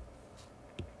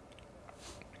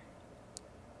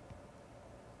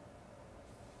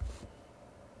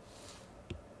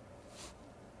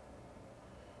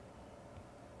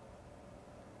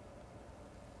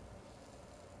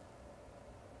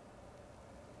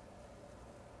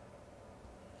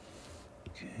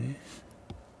 Okay.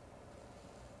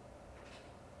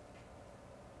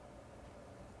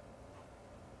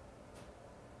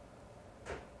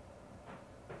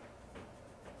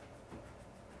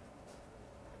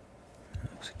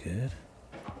 That looks good.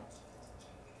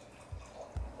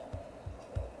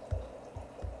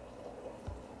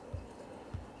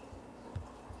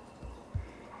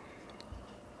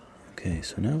 Okay,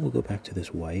 so now we'll go back to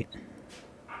this white and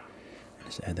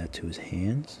just add that to his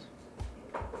hands.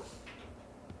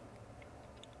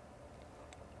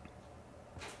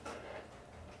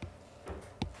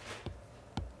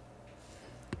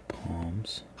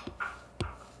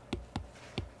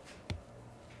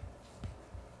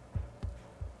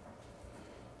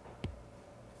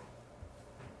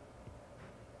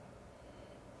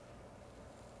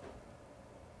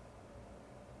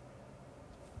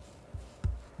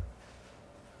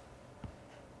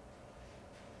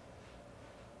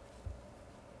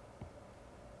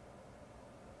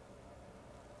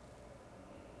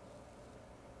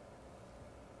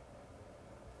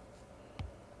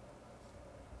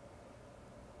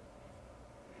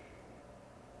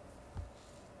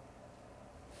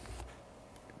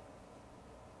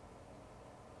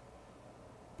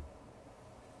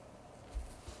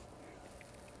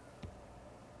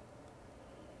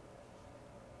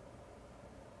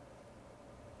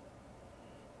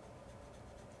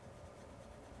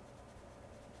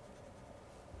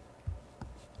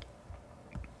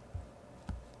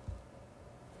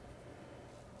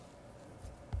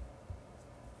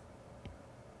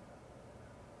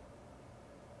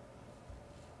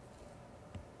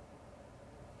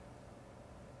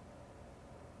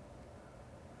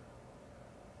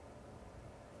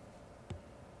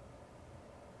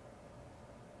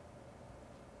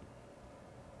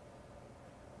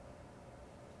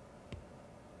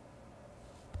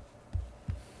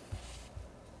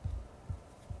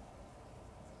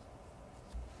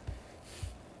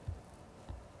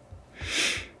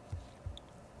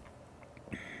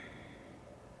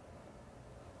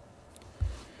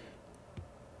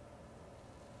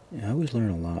 Yeah, I always learn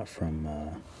a lot from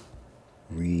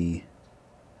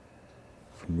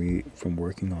from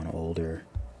working on older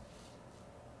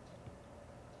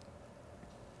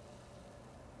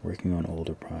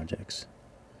projects.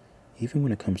 Even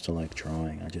when it comes to like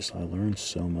drawing, I learned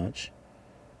so much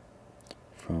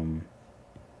from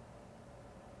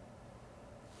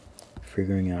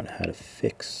figuring out how to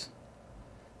fix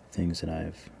things that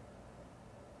I've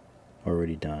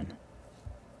already done,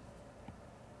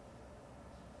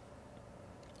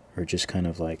 or just kind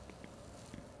of like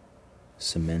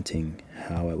cementing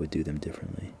how I would do them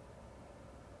differently.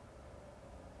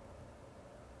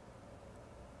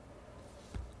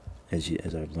 As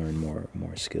I've learned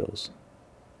more skills.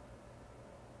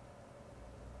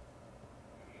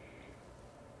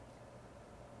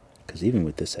 Because even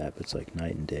with this app, it's like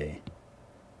night and day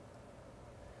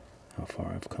how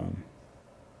far I've come.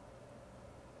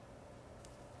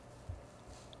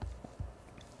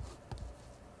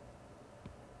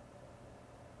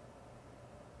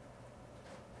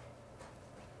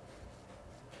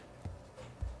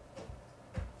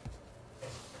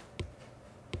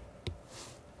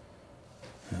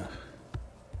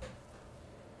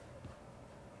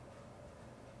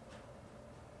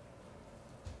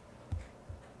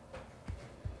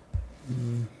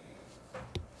 Trying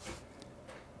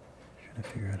to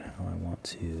figure out how I want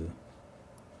to.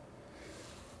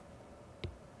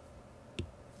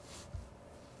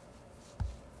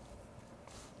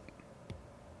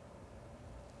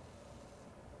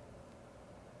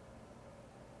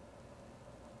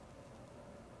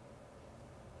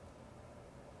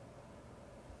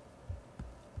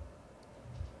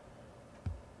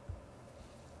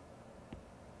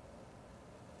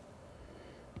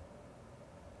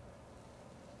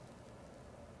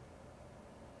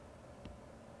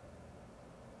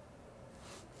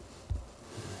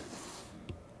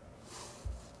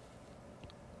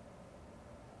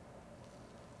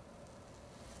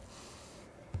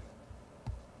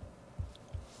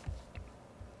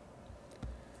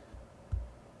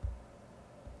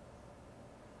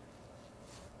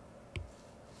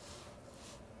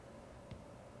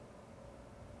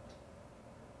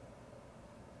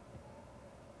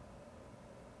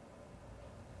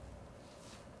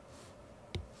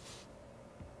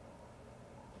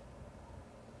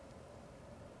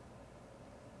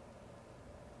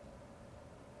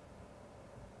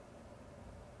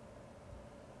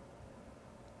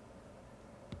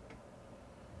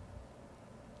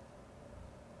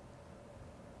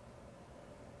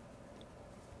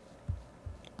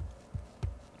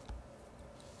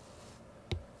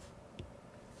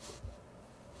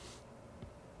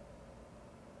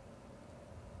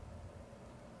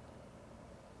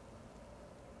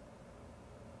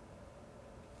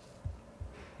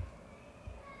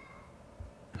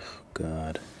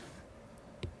 God,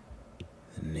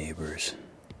 the neighbors.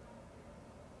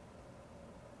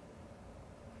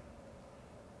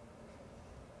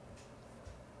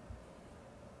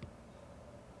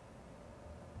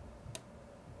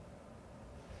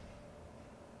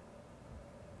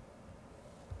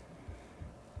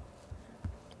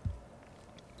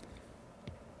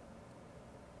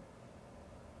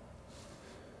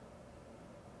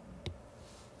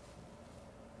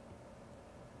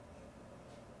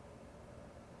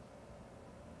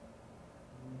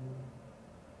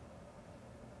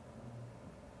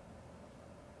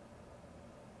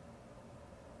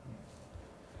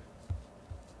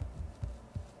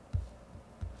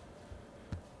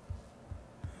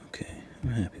 Okay, I'm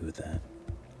happy with that.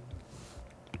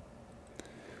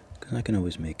 Because I can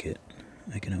always make it.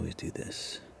 I can always do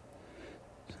this.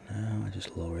 So now I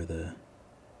just lower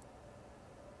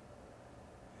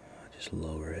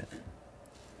it.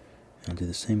 I'll do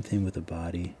the same thing with the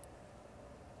body.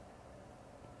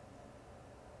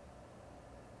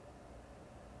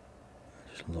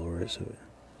 Just lower it so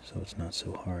it's not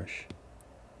so harsh.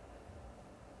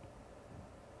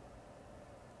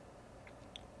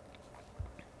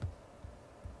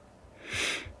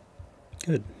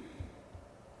 Good.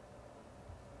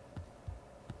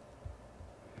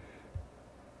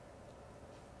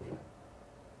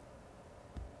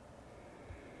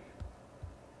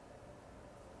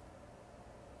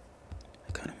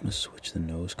 I kind of want to switch the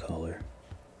nose color.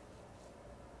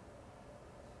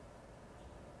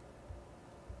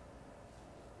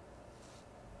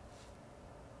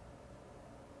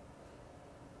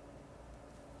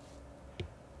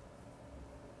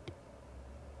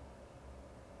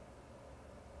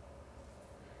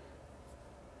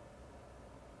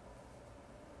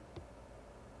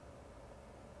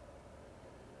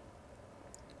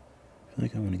 I feel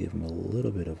like I want to give him a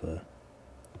little bit of a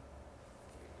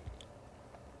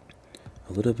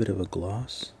a little bit of a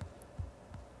gloss.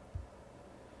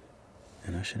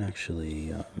 And I should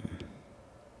actually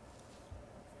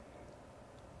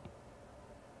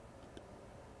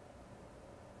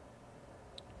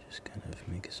just kind of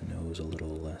make his nose a little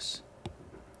less.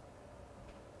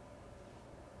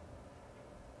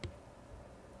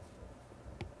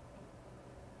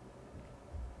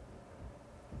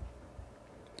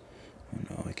 Oh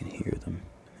no, I can hear them.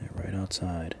 They're right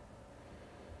outside.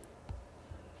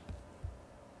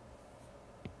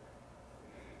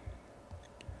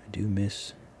 I do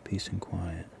miss peace and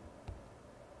quiet.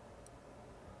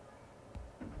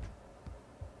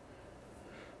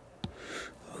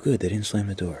 Oh good, they didn't slam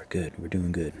the door. Good, we're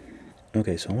doing good.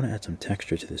 Okay, so I want to add some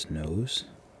texture to this nose.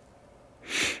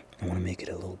 I want to make it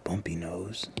a little bumpy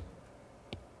nose.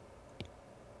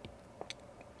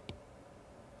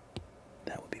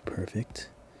 That would be perfect.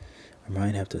 I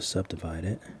might have to subdivide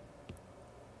it.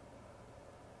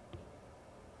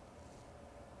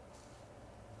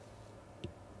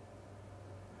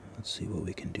 Let's see what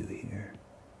we can do here.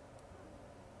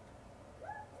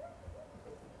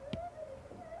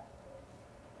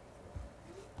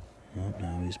 Oh,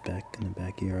 now he's back in the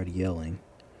backyard yelling,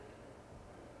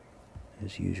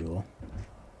 as usual.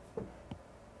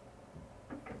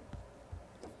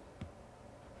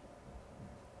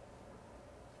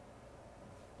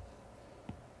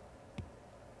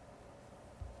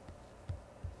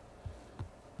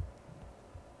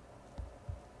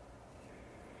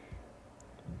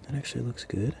 That actually looks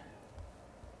good.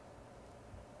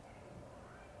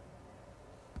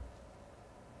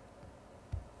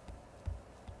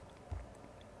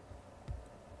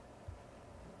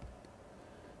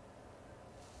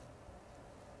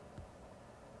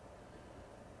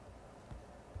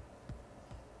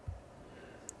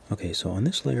 Okay, so on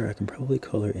this layer I can probably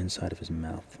color inside of his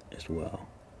mouth as well,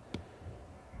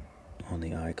 on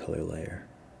the eye color layer.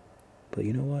 But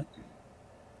you know what?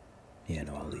 Yeah,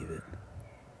 no, I'll leave it.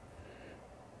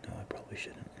 No, I probably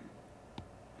shouldn't.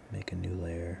 Make a new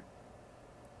layer.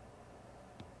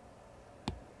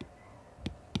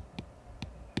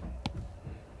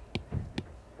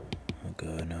 Oh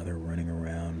god, now they're running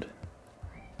around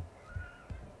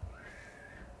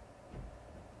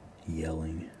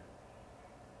yelling.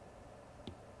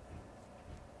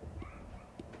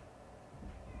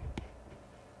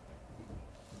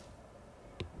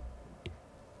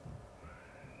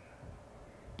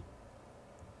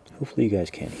 Hopefully you guys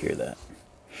can't hear that.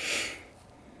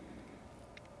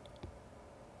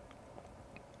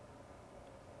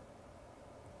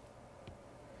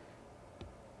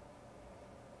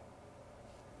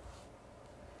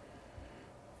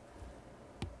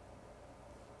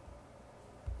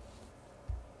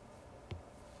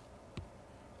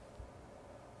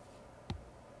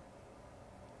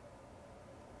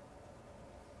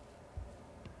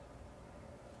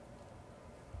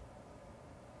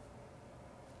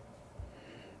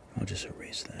 I'll just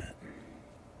erase that.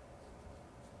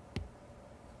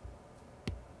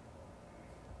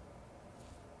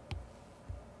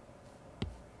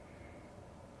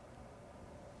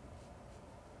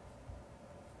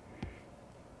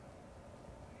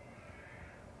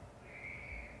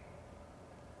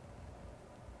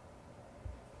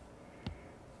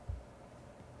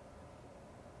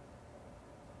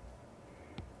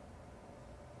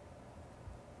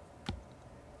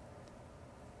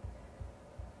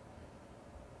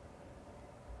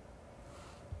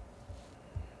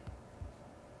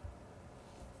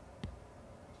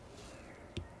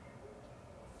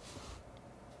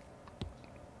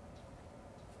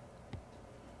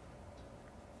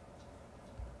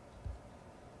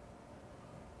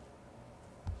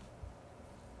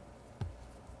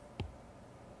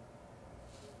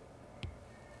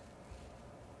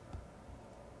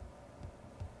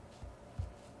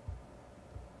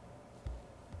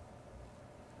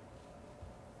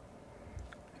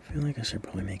 I feel like I should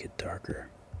probably make it darker.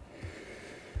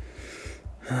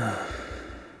 I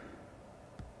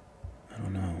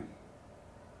don't know.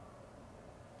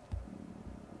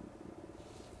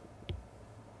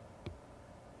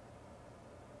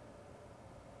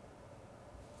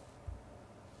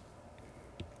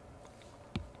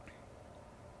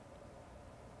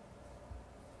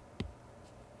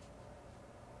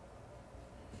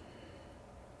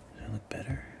 Does that look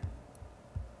better?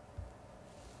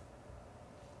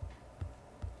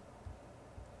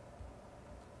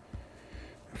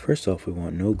 First off, we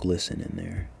want no glisten in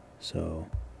there, so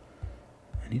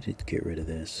I need to get rid of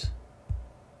this.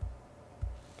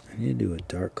 I need to do a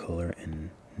dark color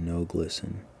and no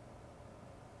glisten.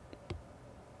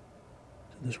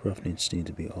 So this roughness needs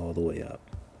to be all the way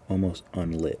up, almost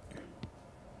unlit.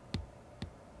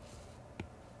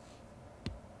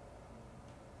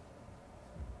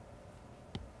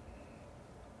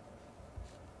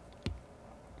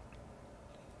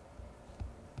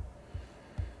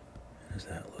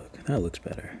 That looks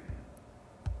better.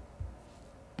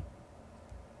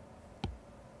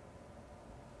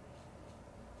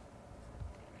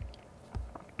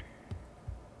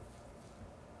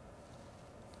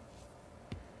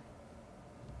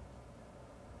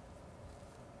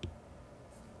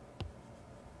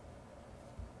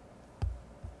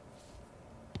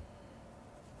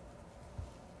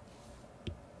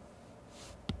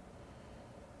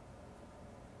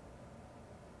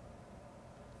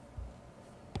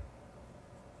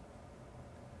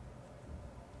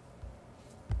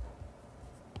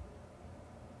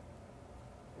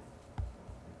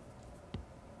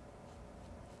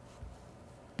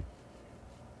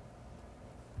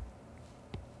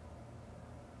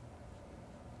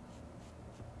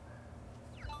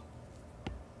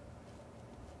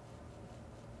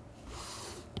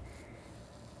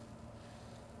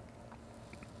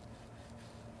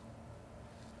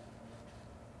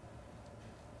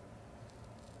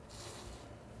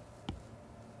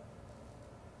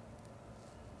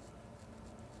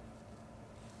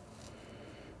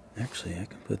 Actually, I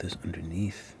can put this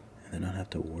underneath and then not have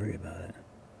to worry about it.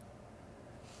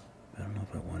 I don't know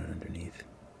if I want it underneath.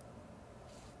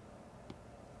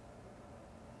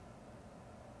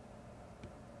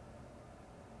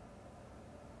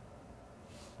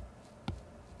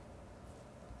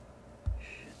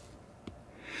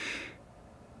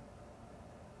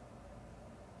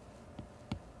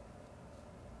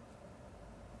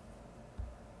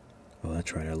 Oh,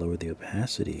 that's right, I lowered the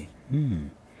opacity.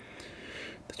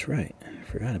 That's right, I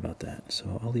forgot about that.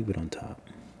 So I'll leave it on top.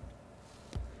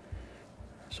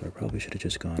 So I probably should have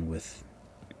just gone with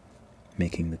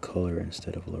making the color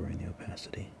instead of lowering the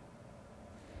opacity.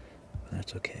 But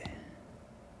that's okay.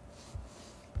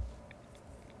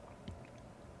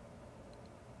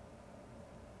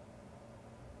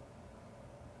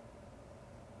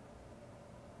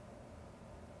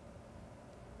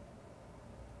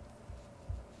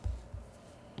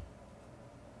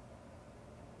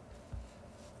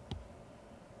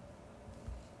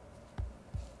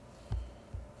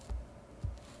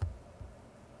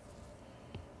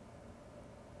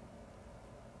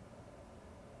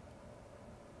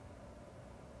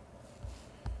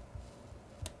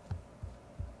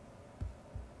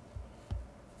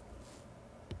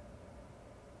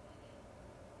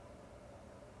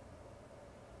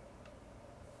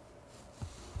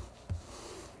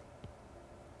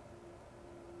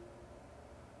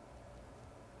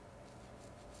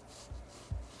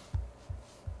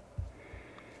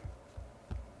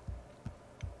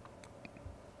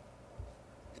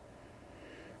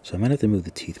 So I might have to move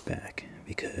the teeth back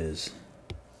because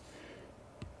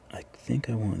I think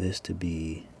I want this to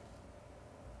be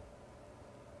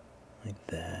like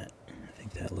that. I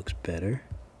think that looks better.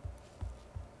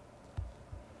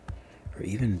 Or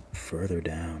even further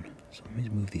down. So let me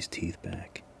move these teeth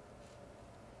back.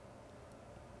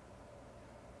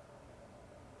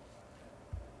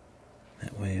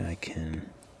 That way I can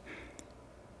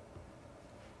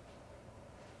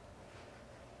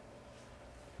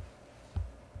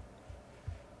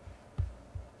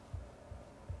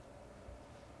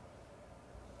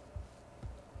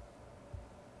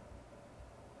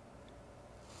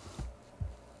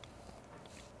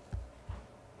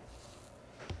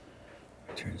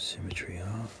turn symmetry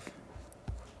off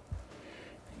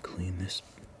and clean this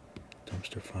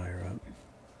dumpster fire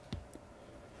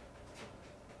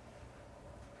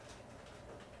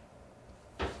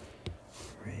up.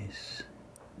 Erase.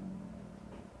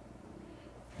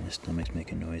 My stomach's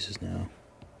making noises now.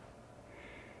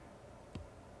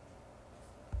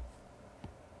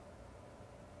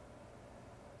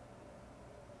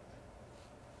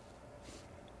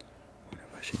 I wonder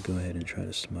if I should go ahead and try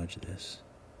to smudge this.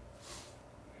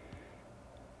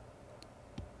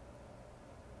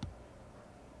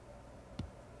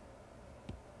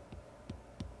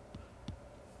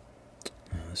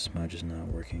 The smudge is not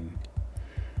working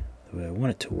the way I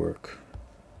want it to work.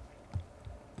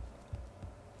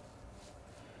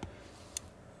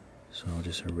 So I'll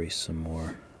just erase some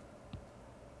more.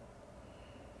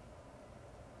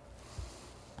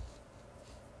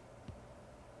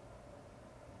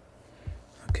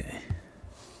 Okay.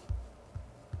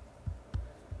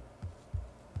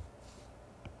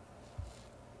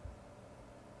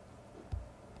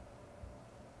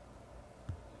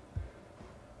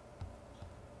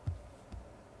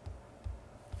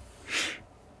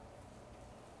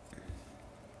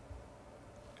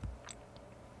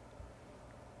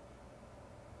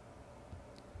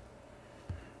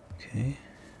 Okay.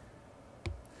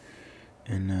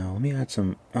 And now let me add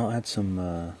some, I'll add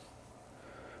some,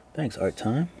 thanks Art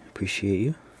Time, appreciate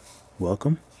you,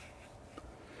 welcome.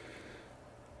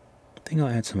 think I'll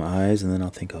add some eyes, and then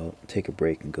I'll take a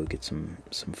break and go get some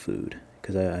food,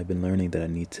 because I've been learning that I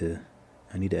need to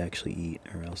actually eat,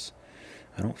 or else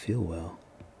I don't feel well.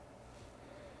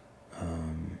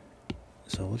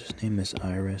 So we'll just name this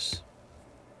Iris.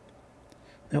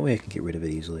 That way I can get rid of it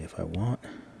easily if I want.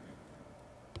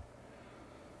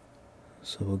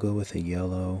 So we'll go with a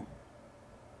yellow,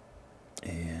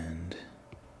 and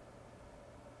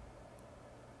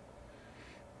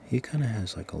he kind of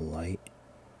has like a light,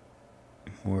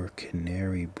 more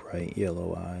canary bright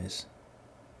yellow eyes.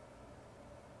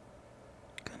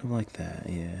 Kind of like that,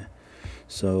 yeah.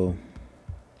 So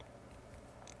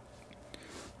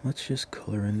let's just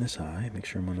color in this eye, make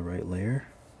sure I'm on the right layer.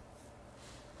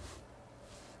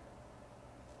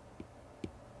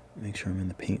 Make sure I'm in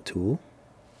the paint tool.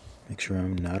 Make sure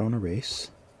I'm not on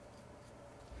erase.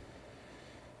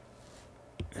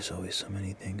 There's always so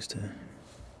many things to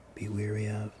be weary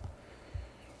of.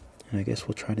 And I guess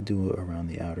we'll try to do it around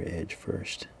the outer edge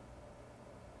first.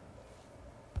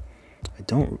 I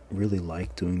don't really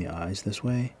like doing the eyes this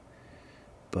way,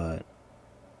 but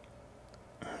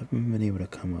I haven't been able to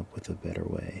come up with a better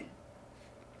way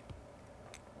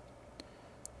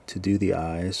to do the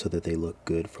eyes so that they look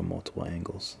good from multiple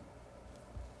angles.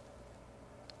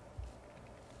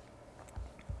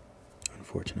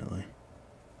 Unfortunately.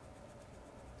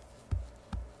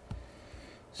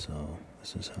 So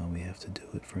this is how we have to do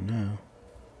it for now.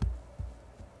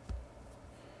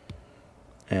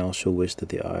 I also wish that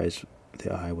the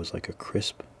eye was like a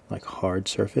crisp, like hard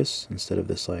surface instead of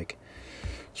this like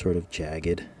sort of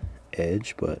jagged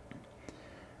edge, but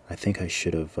I think I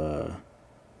should have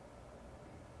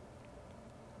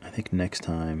I think next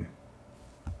time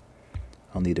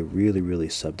I'll need to really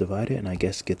subdivide it, and I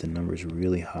guess get the numbers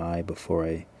really high before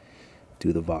I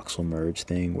do the voxel merge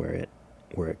thing where it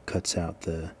cuts out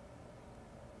the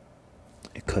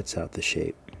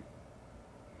shape,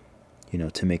 you know,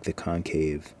 to make the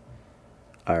concave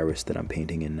iris that I'm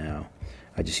painting in now.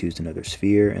 I just used another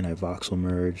sphere and I voxel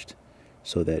merged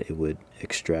so that it would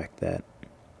extract that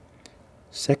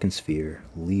second sphere,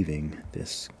 leaving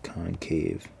this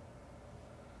concave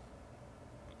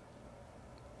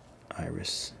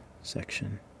iris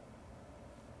section.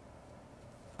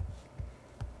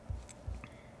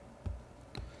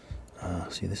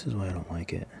 See, this is why I don't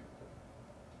like it.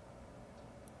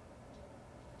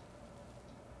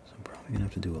 So I'm probably gonna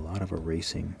have to do a lot of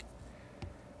erasing,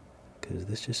 because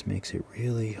this just makes it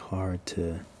really hard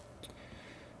to...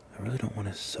 I really don't want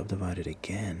to subdivide it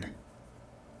again.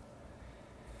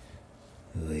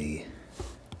 I'm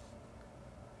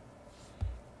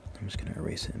just gonna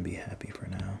erase it and be happy for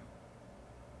now.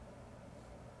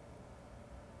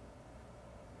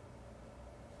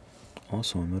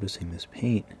 Also, I'm noticing this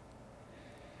paint,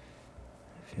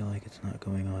 I feel like it's not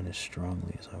going on as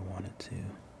strongly as I want it to.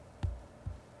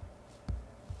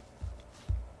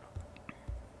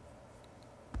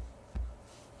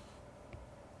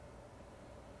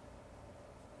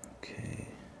 Okay.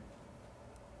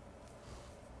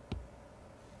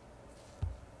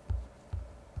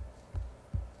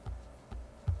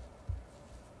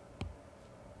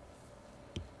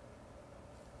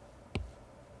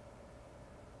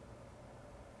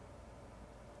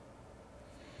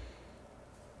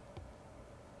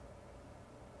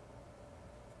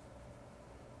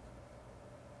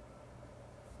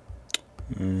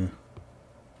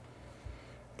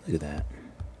 Look at that.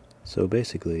 So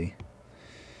basically,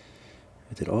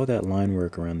 I did all that line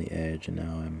work around the edge, and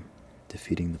now I'm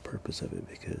defeating the purpose of it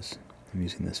because I'm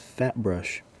using this fat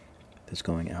brush that's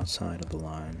going outside of the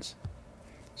lines.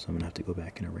 So I'm going to have to go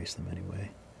back and erase them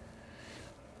anyway.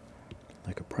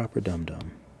 Like a proper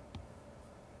dum-dum.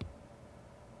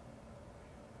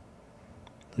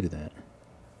 Look at that.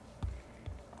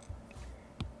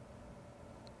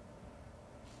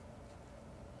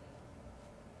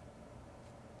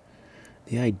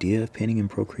 The idea of painting in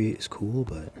Procreate is cool,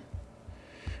 but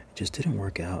it just didn't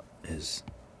work out as...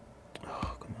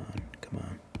 Oh, come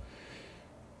on.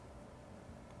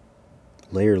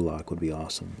 Layer lock would be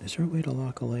awesome. Is there a way to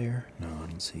lock a layer? No, I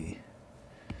don't see.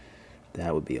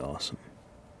 That would be awesome.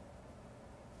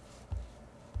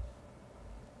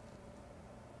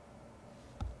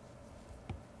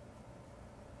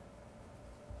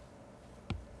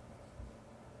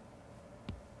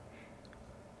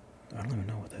 I don't even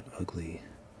know what that ugly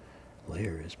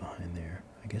layer is behind there.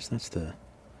 I guess that's the...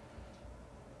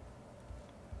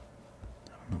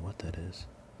 I don't know what that is.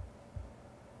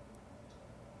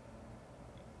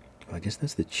 Oh, I guess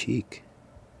that's the cheek.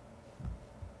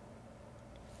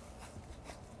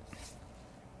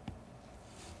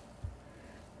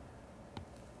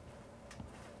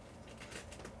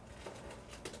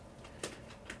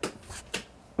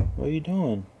 What are you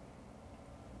doing?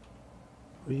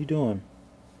 What are you doing?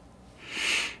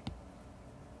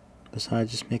 Besides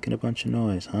just making a bunch of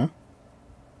noise, huh?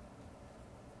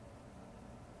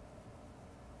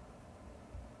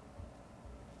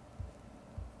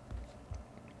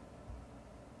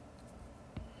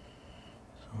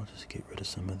 So I'll just get rid of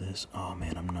some of this. Oh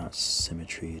man, I'm not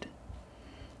symmetried.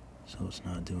 So it's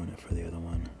not doing it for the other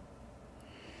one.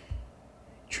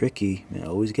 Tricky, man,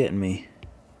 always getting me.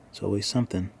 It's always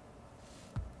something.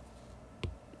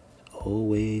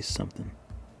 Always something.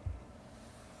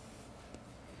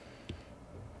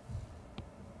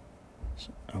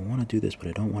 So I want to do this, but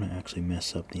I don't want to actually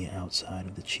mess up the outside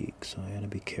of the cheek, so I gotta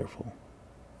be careful.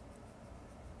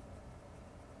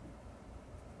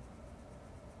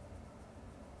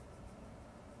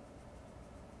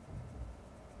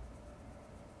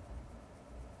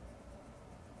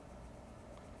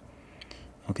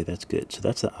 Okay, that's good. So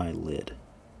that's the eyelid.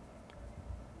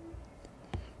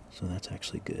 So that's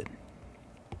actually good.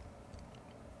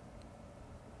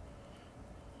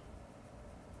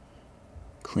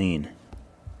 Clean.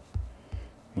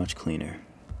 Much cleaner.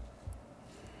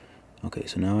 Okay,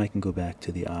 so now I can go back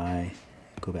to the eye,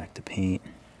 go back to paint,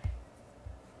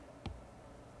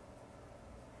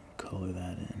 color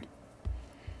that in.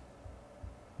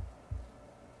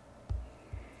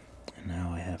 And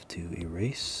now I have to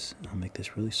erase. I'll make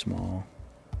this really small.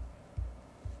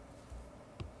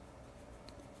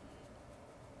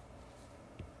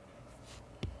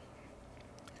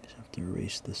 Just have to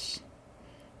erase this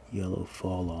yellow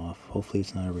fall off. Hopefully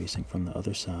it's not erasing from the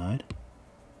other side.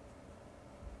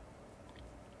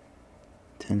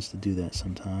 Tends to do that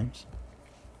sometimes.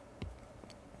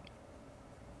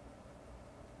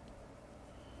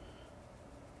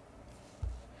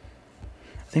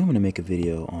 I think I'm going to make a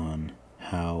video on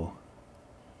how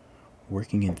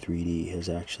working in 3D has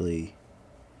actually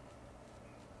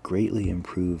greatly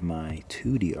improved my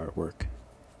 2D artwork,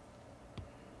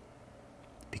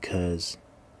 because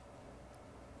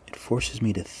it forces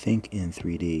me to think in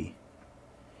 3D.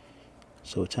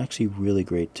 So it's actually really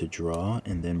great to draw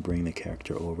and then bring the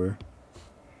character over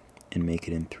and make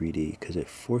it in 3D, because it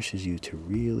forces you to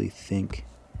really think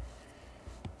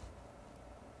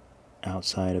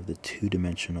outside of the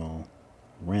two-dimensional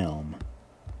realm,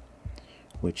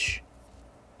 which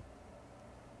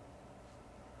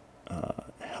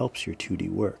helps your 2D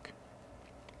work.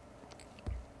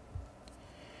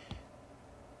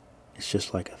 It's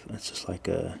just like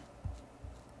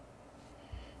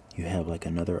you have like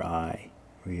another eye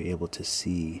where you're able to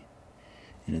see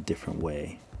in a different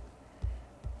way,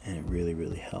 and it really,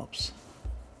 really helps.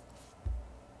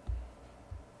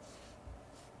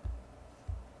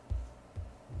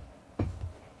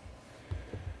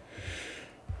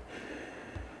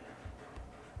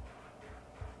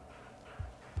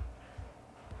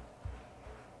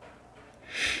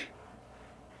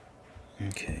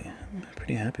 Okay, I'm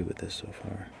pretty happy with this so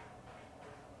far.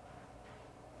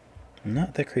 I'm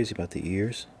not that crazy about the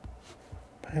ears,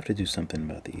 but I have to do something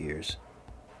about the ears.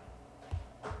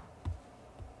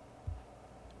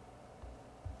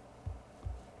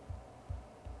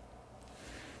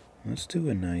 Let's do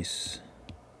a nice...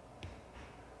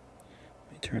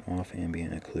 Let me turn off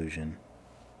ambient occlusion.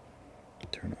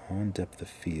 Turn on depth of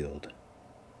field.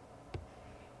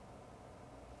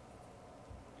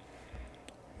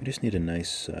 We just need a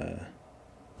nice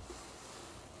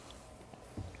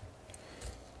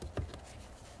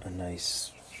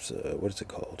what is it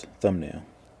called? Thumbnail.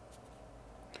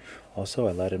 Also,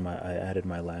 I added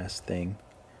my last thing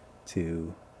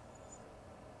to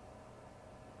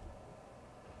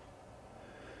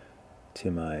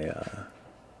my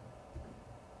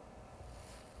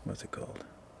what's it called?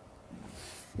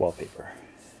 Wallpaper,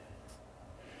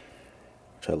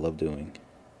 which I love doing.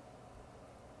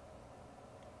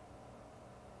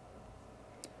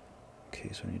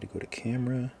 Okay, so I need to go to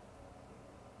camera,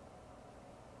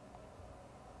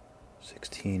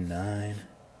 16:9.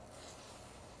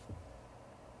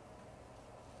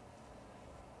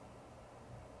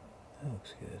 That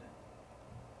looks good.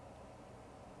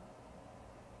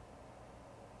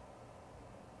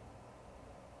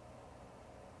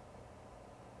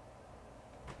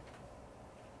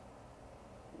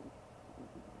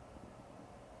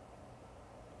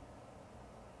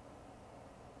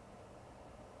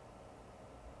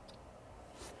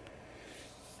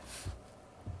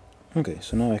 Okay,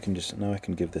 so now I can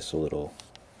give this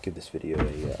video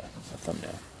a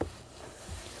thumbnail.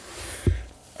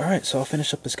 All right, so I'll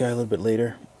finish up this guy a little bit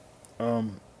later.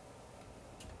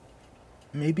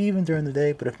 Maybe even during the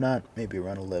day, but if not, maybe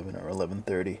around 11 or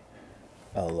 11:30,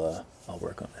 I'll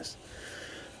work on this.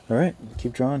 All right,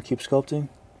 keep drawing, keep sculpting.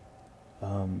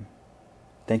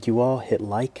 Thank you all. Hit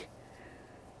like,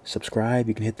 subscribe.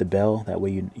 You can hit the bell. That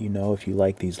way you know if you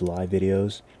like these live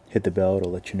videos. Hit the bell.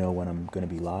 It'll let you know when I'm going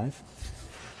to be live.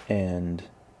 And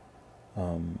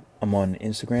I'm on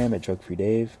Instagram at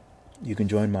DrugFreeDave. You can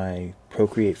join my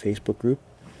Procreate Facebook group.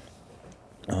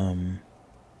 I'm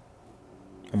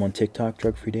on TikTok,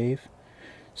 DrugFreeDave.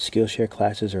 Skillshare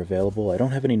classes are available. I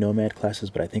don't have any Nomad classes,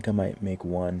 but I think I might make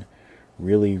one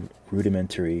really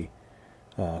rudimentary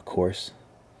course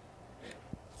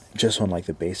just on like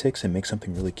the basics and make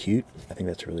something really cute. I think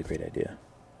that's a really great idea.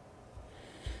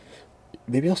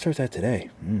 Maybe I'll start that today.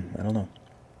 I don't know.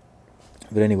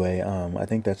 But anyway, I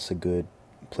think that's a good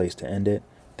place to end it.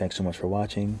 Thanks so much for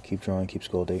watching. Keep drawing, keep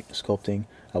sculpting.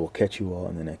 I will catch you all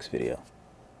in the next video.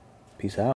 Peace out.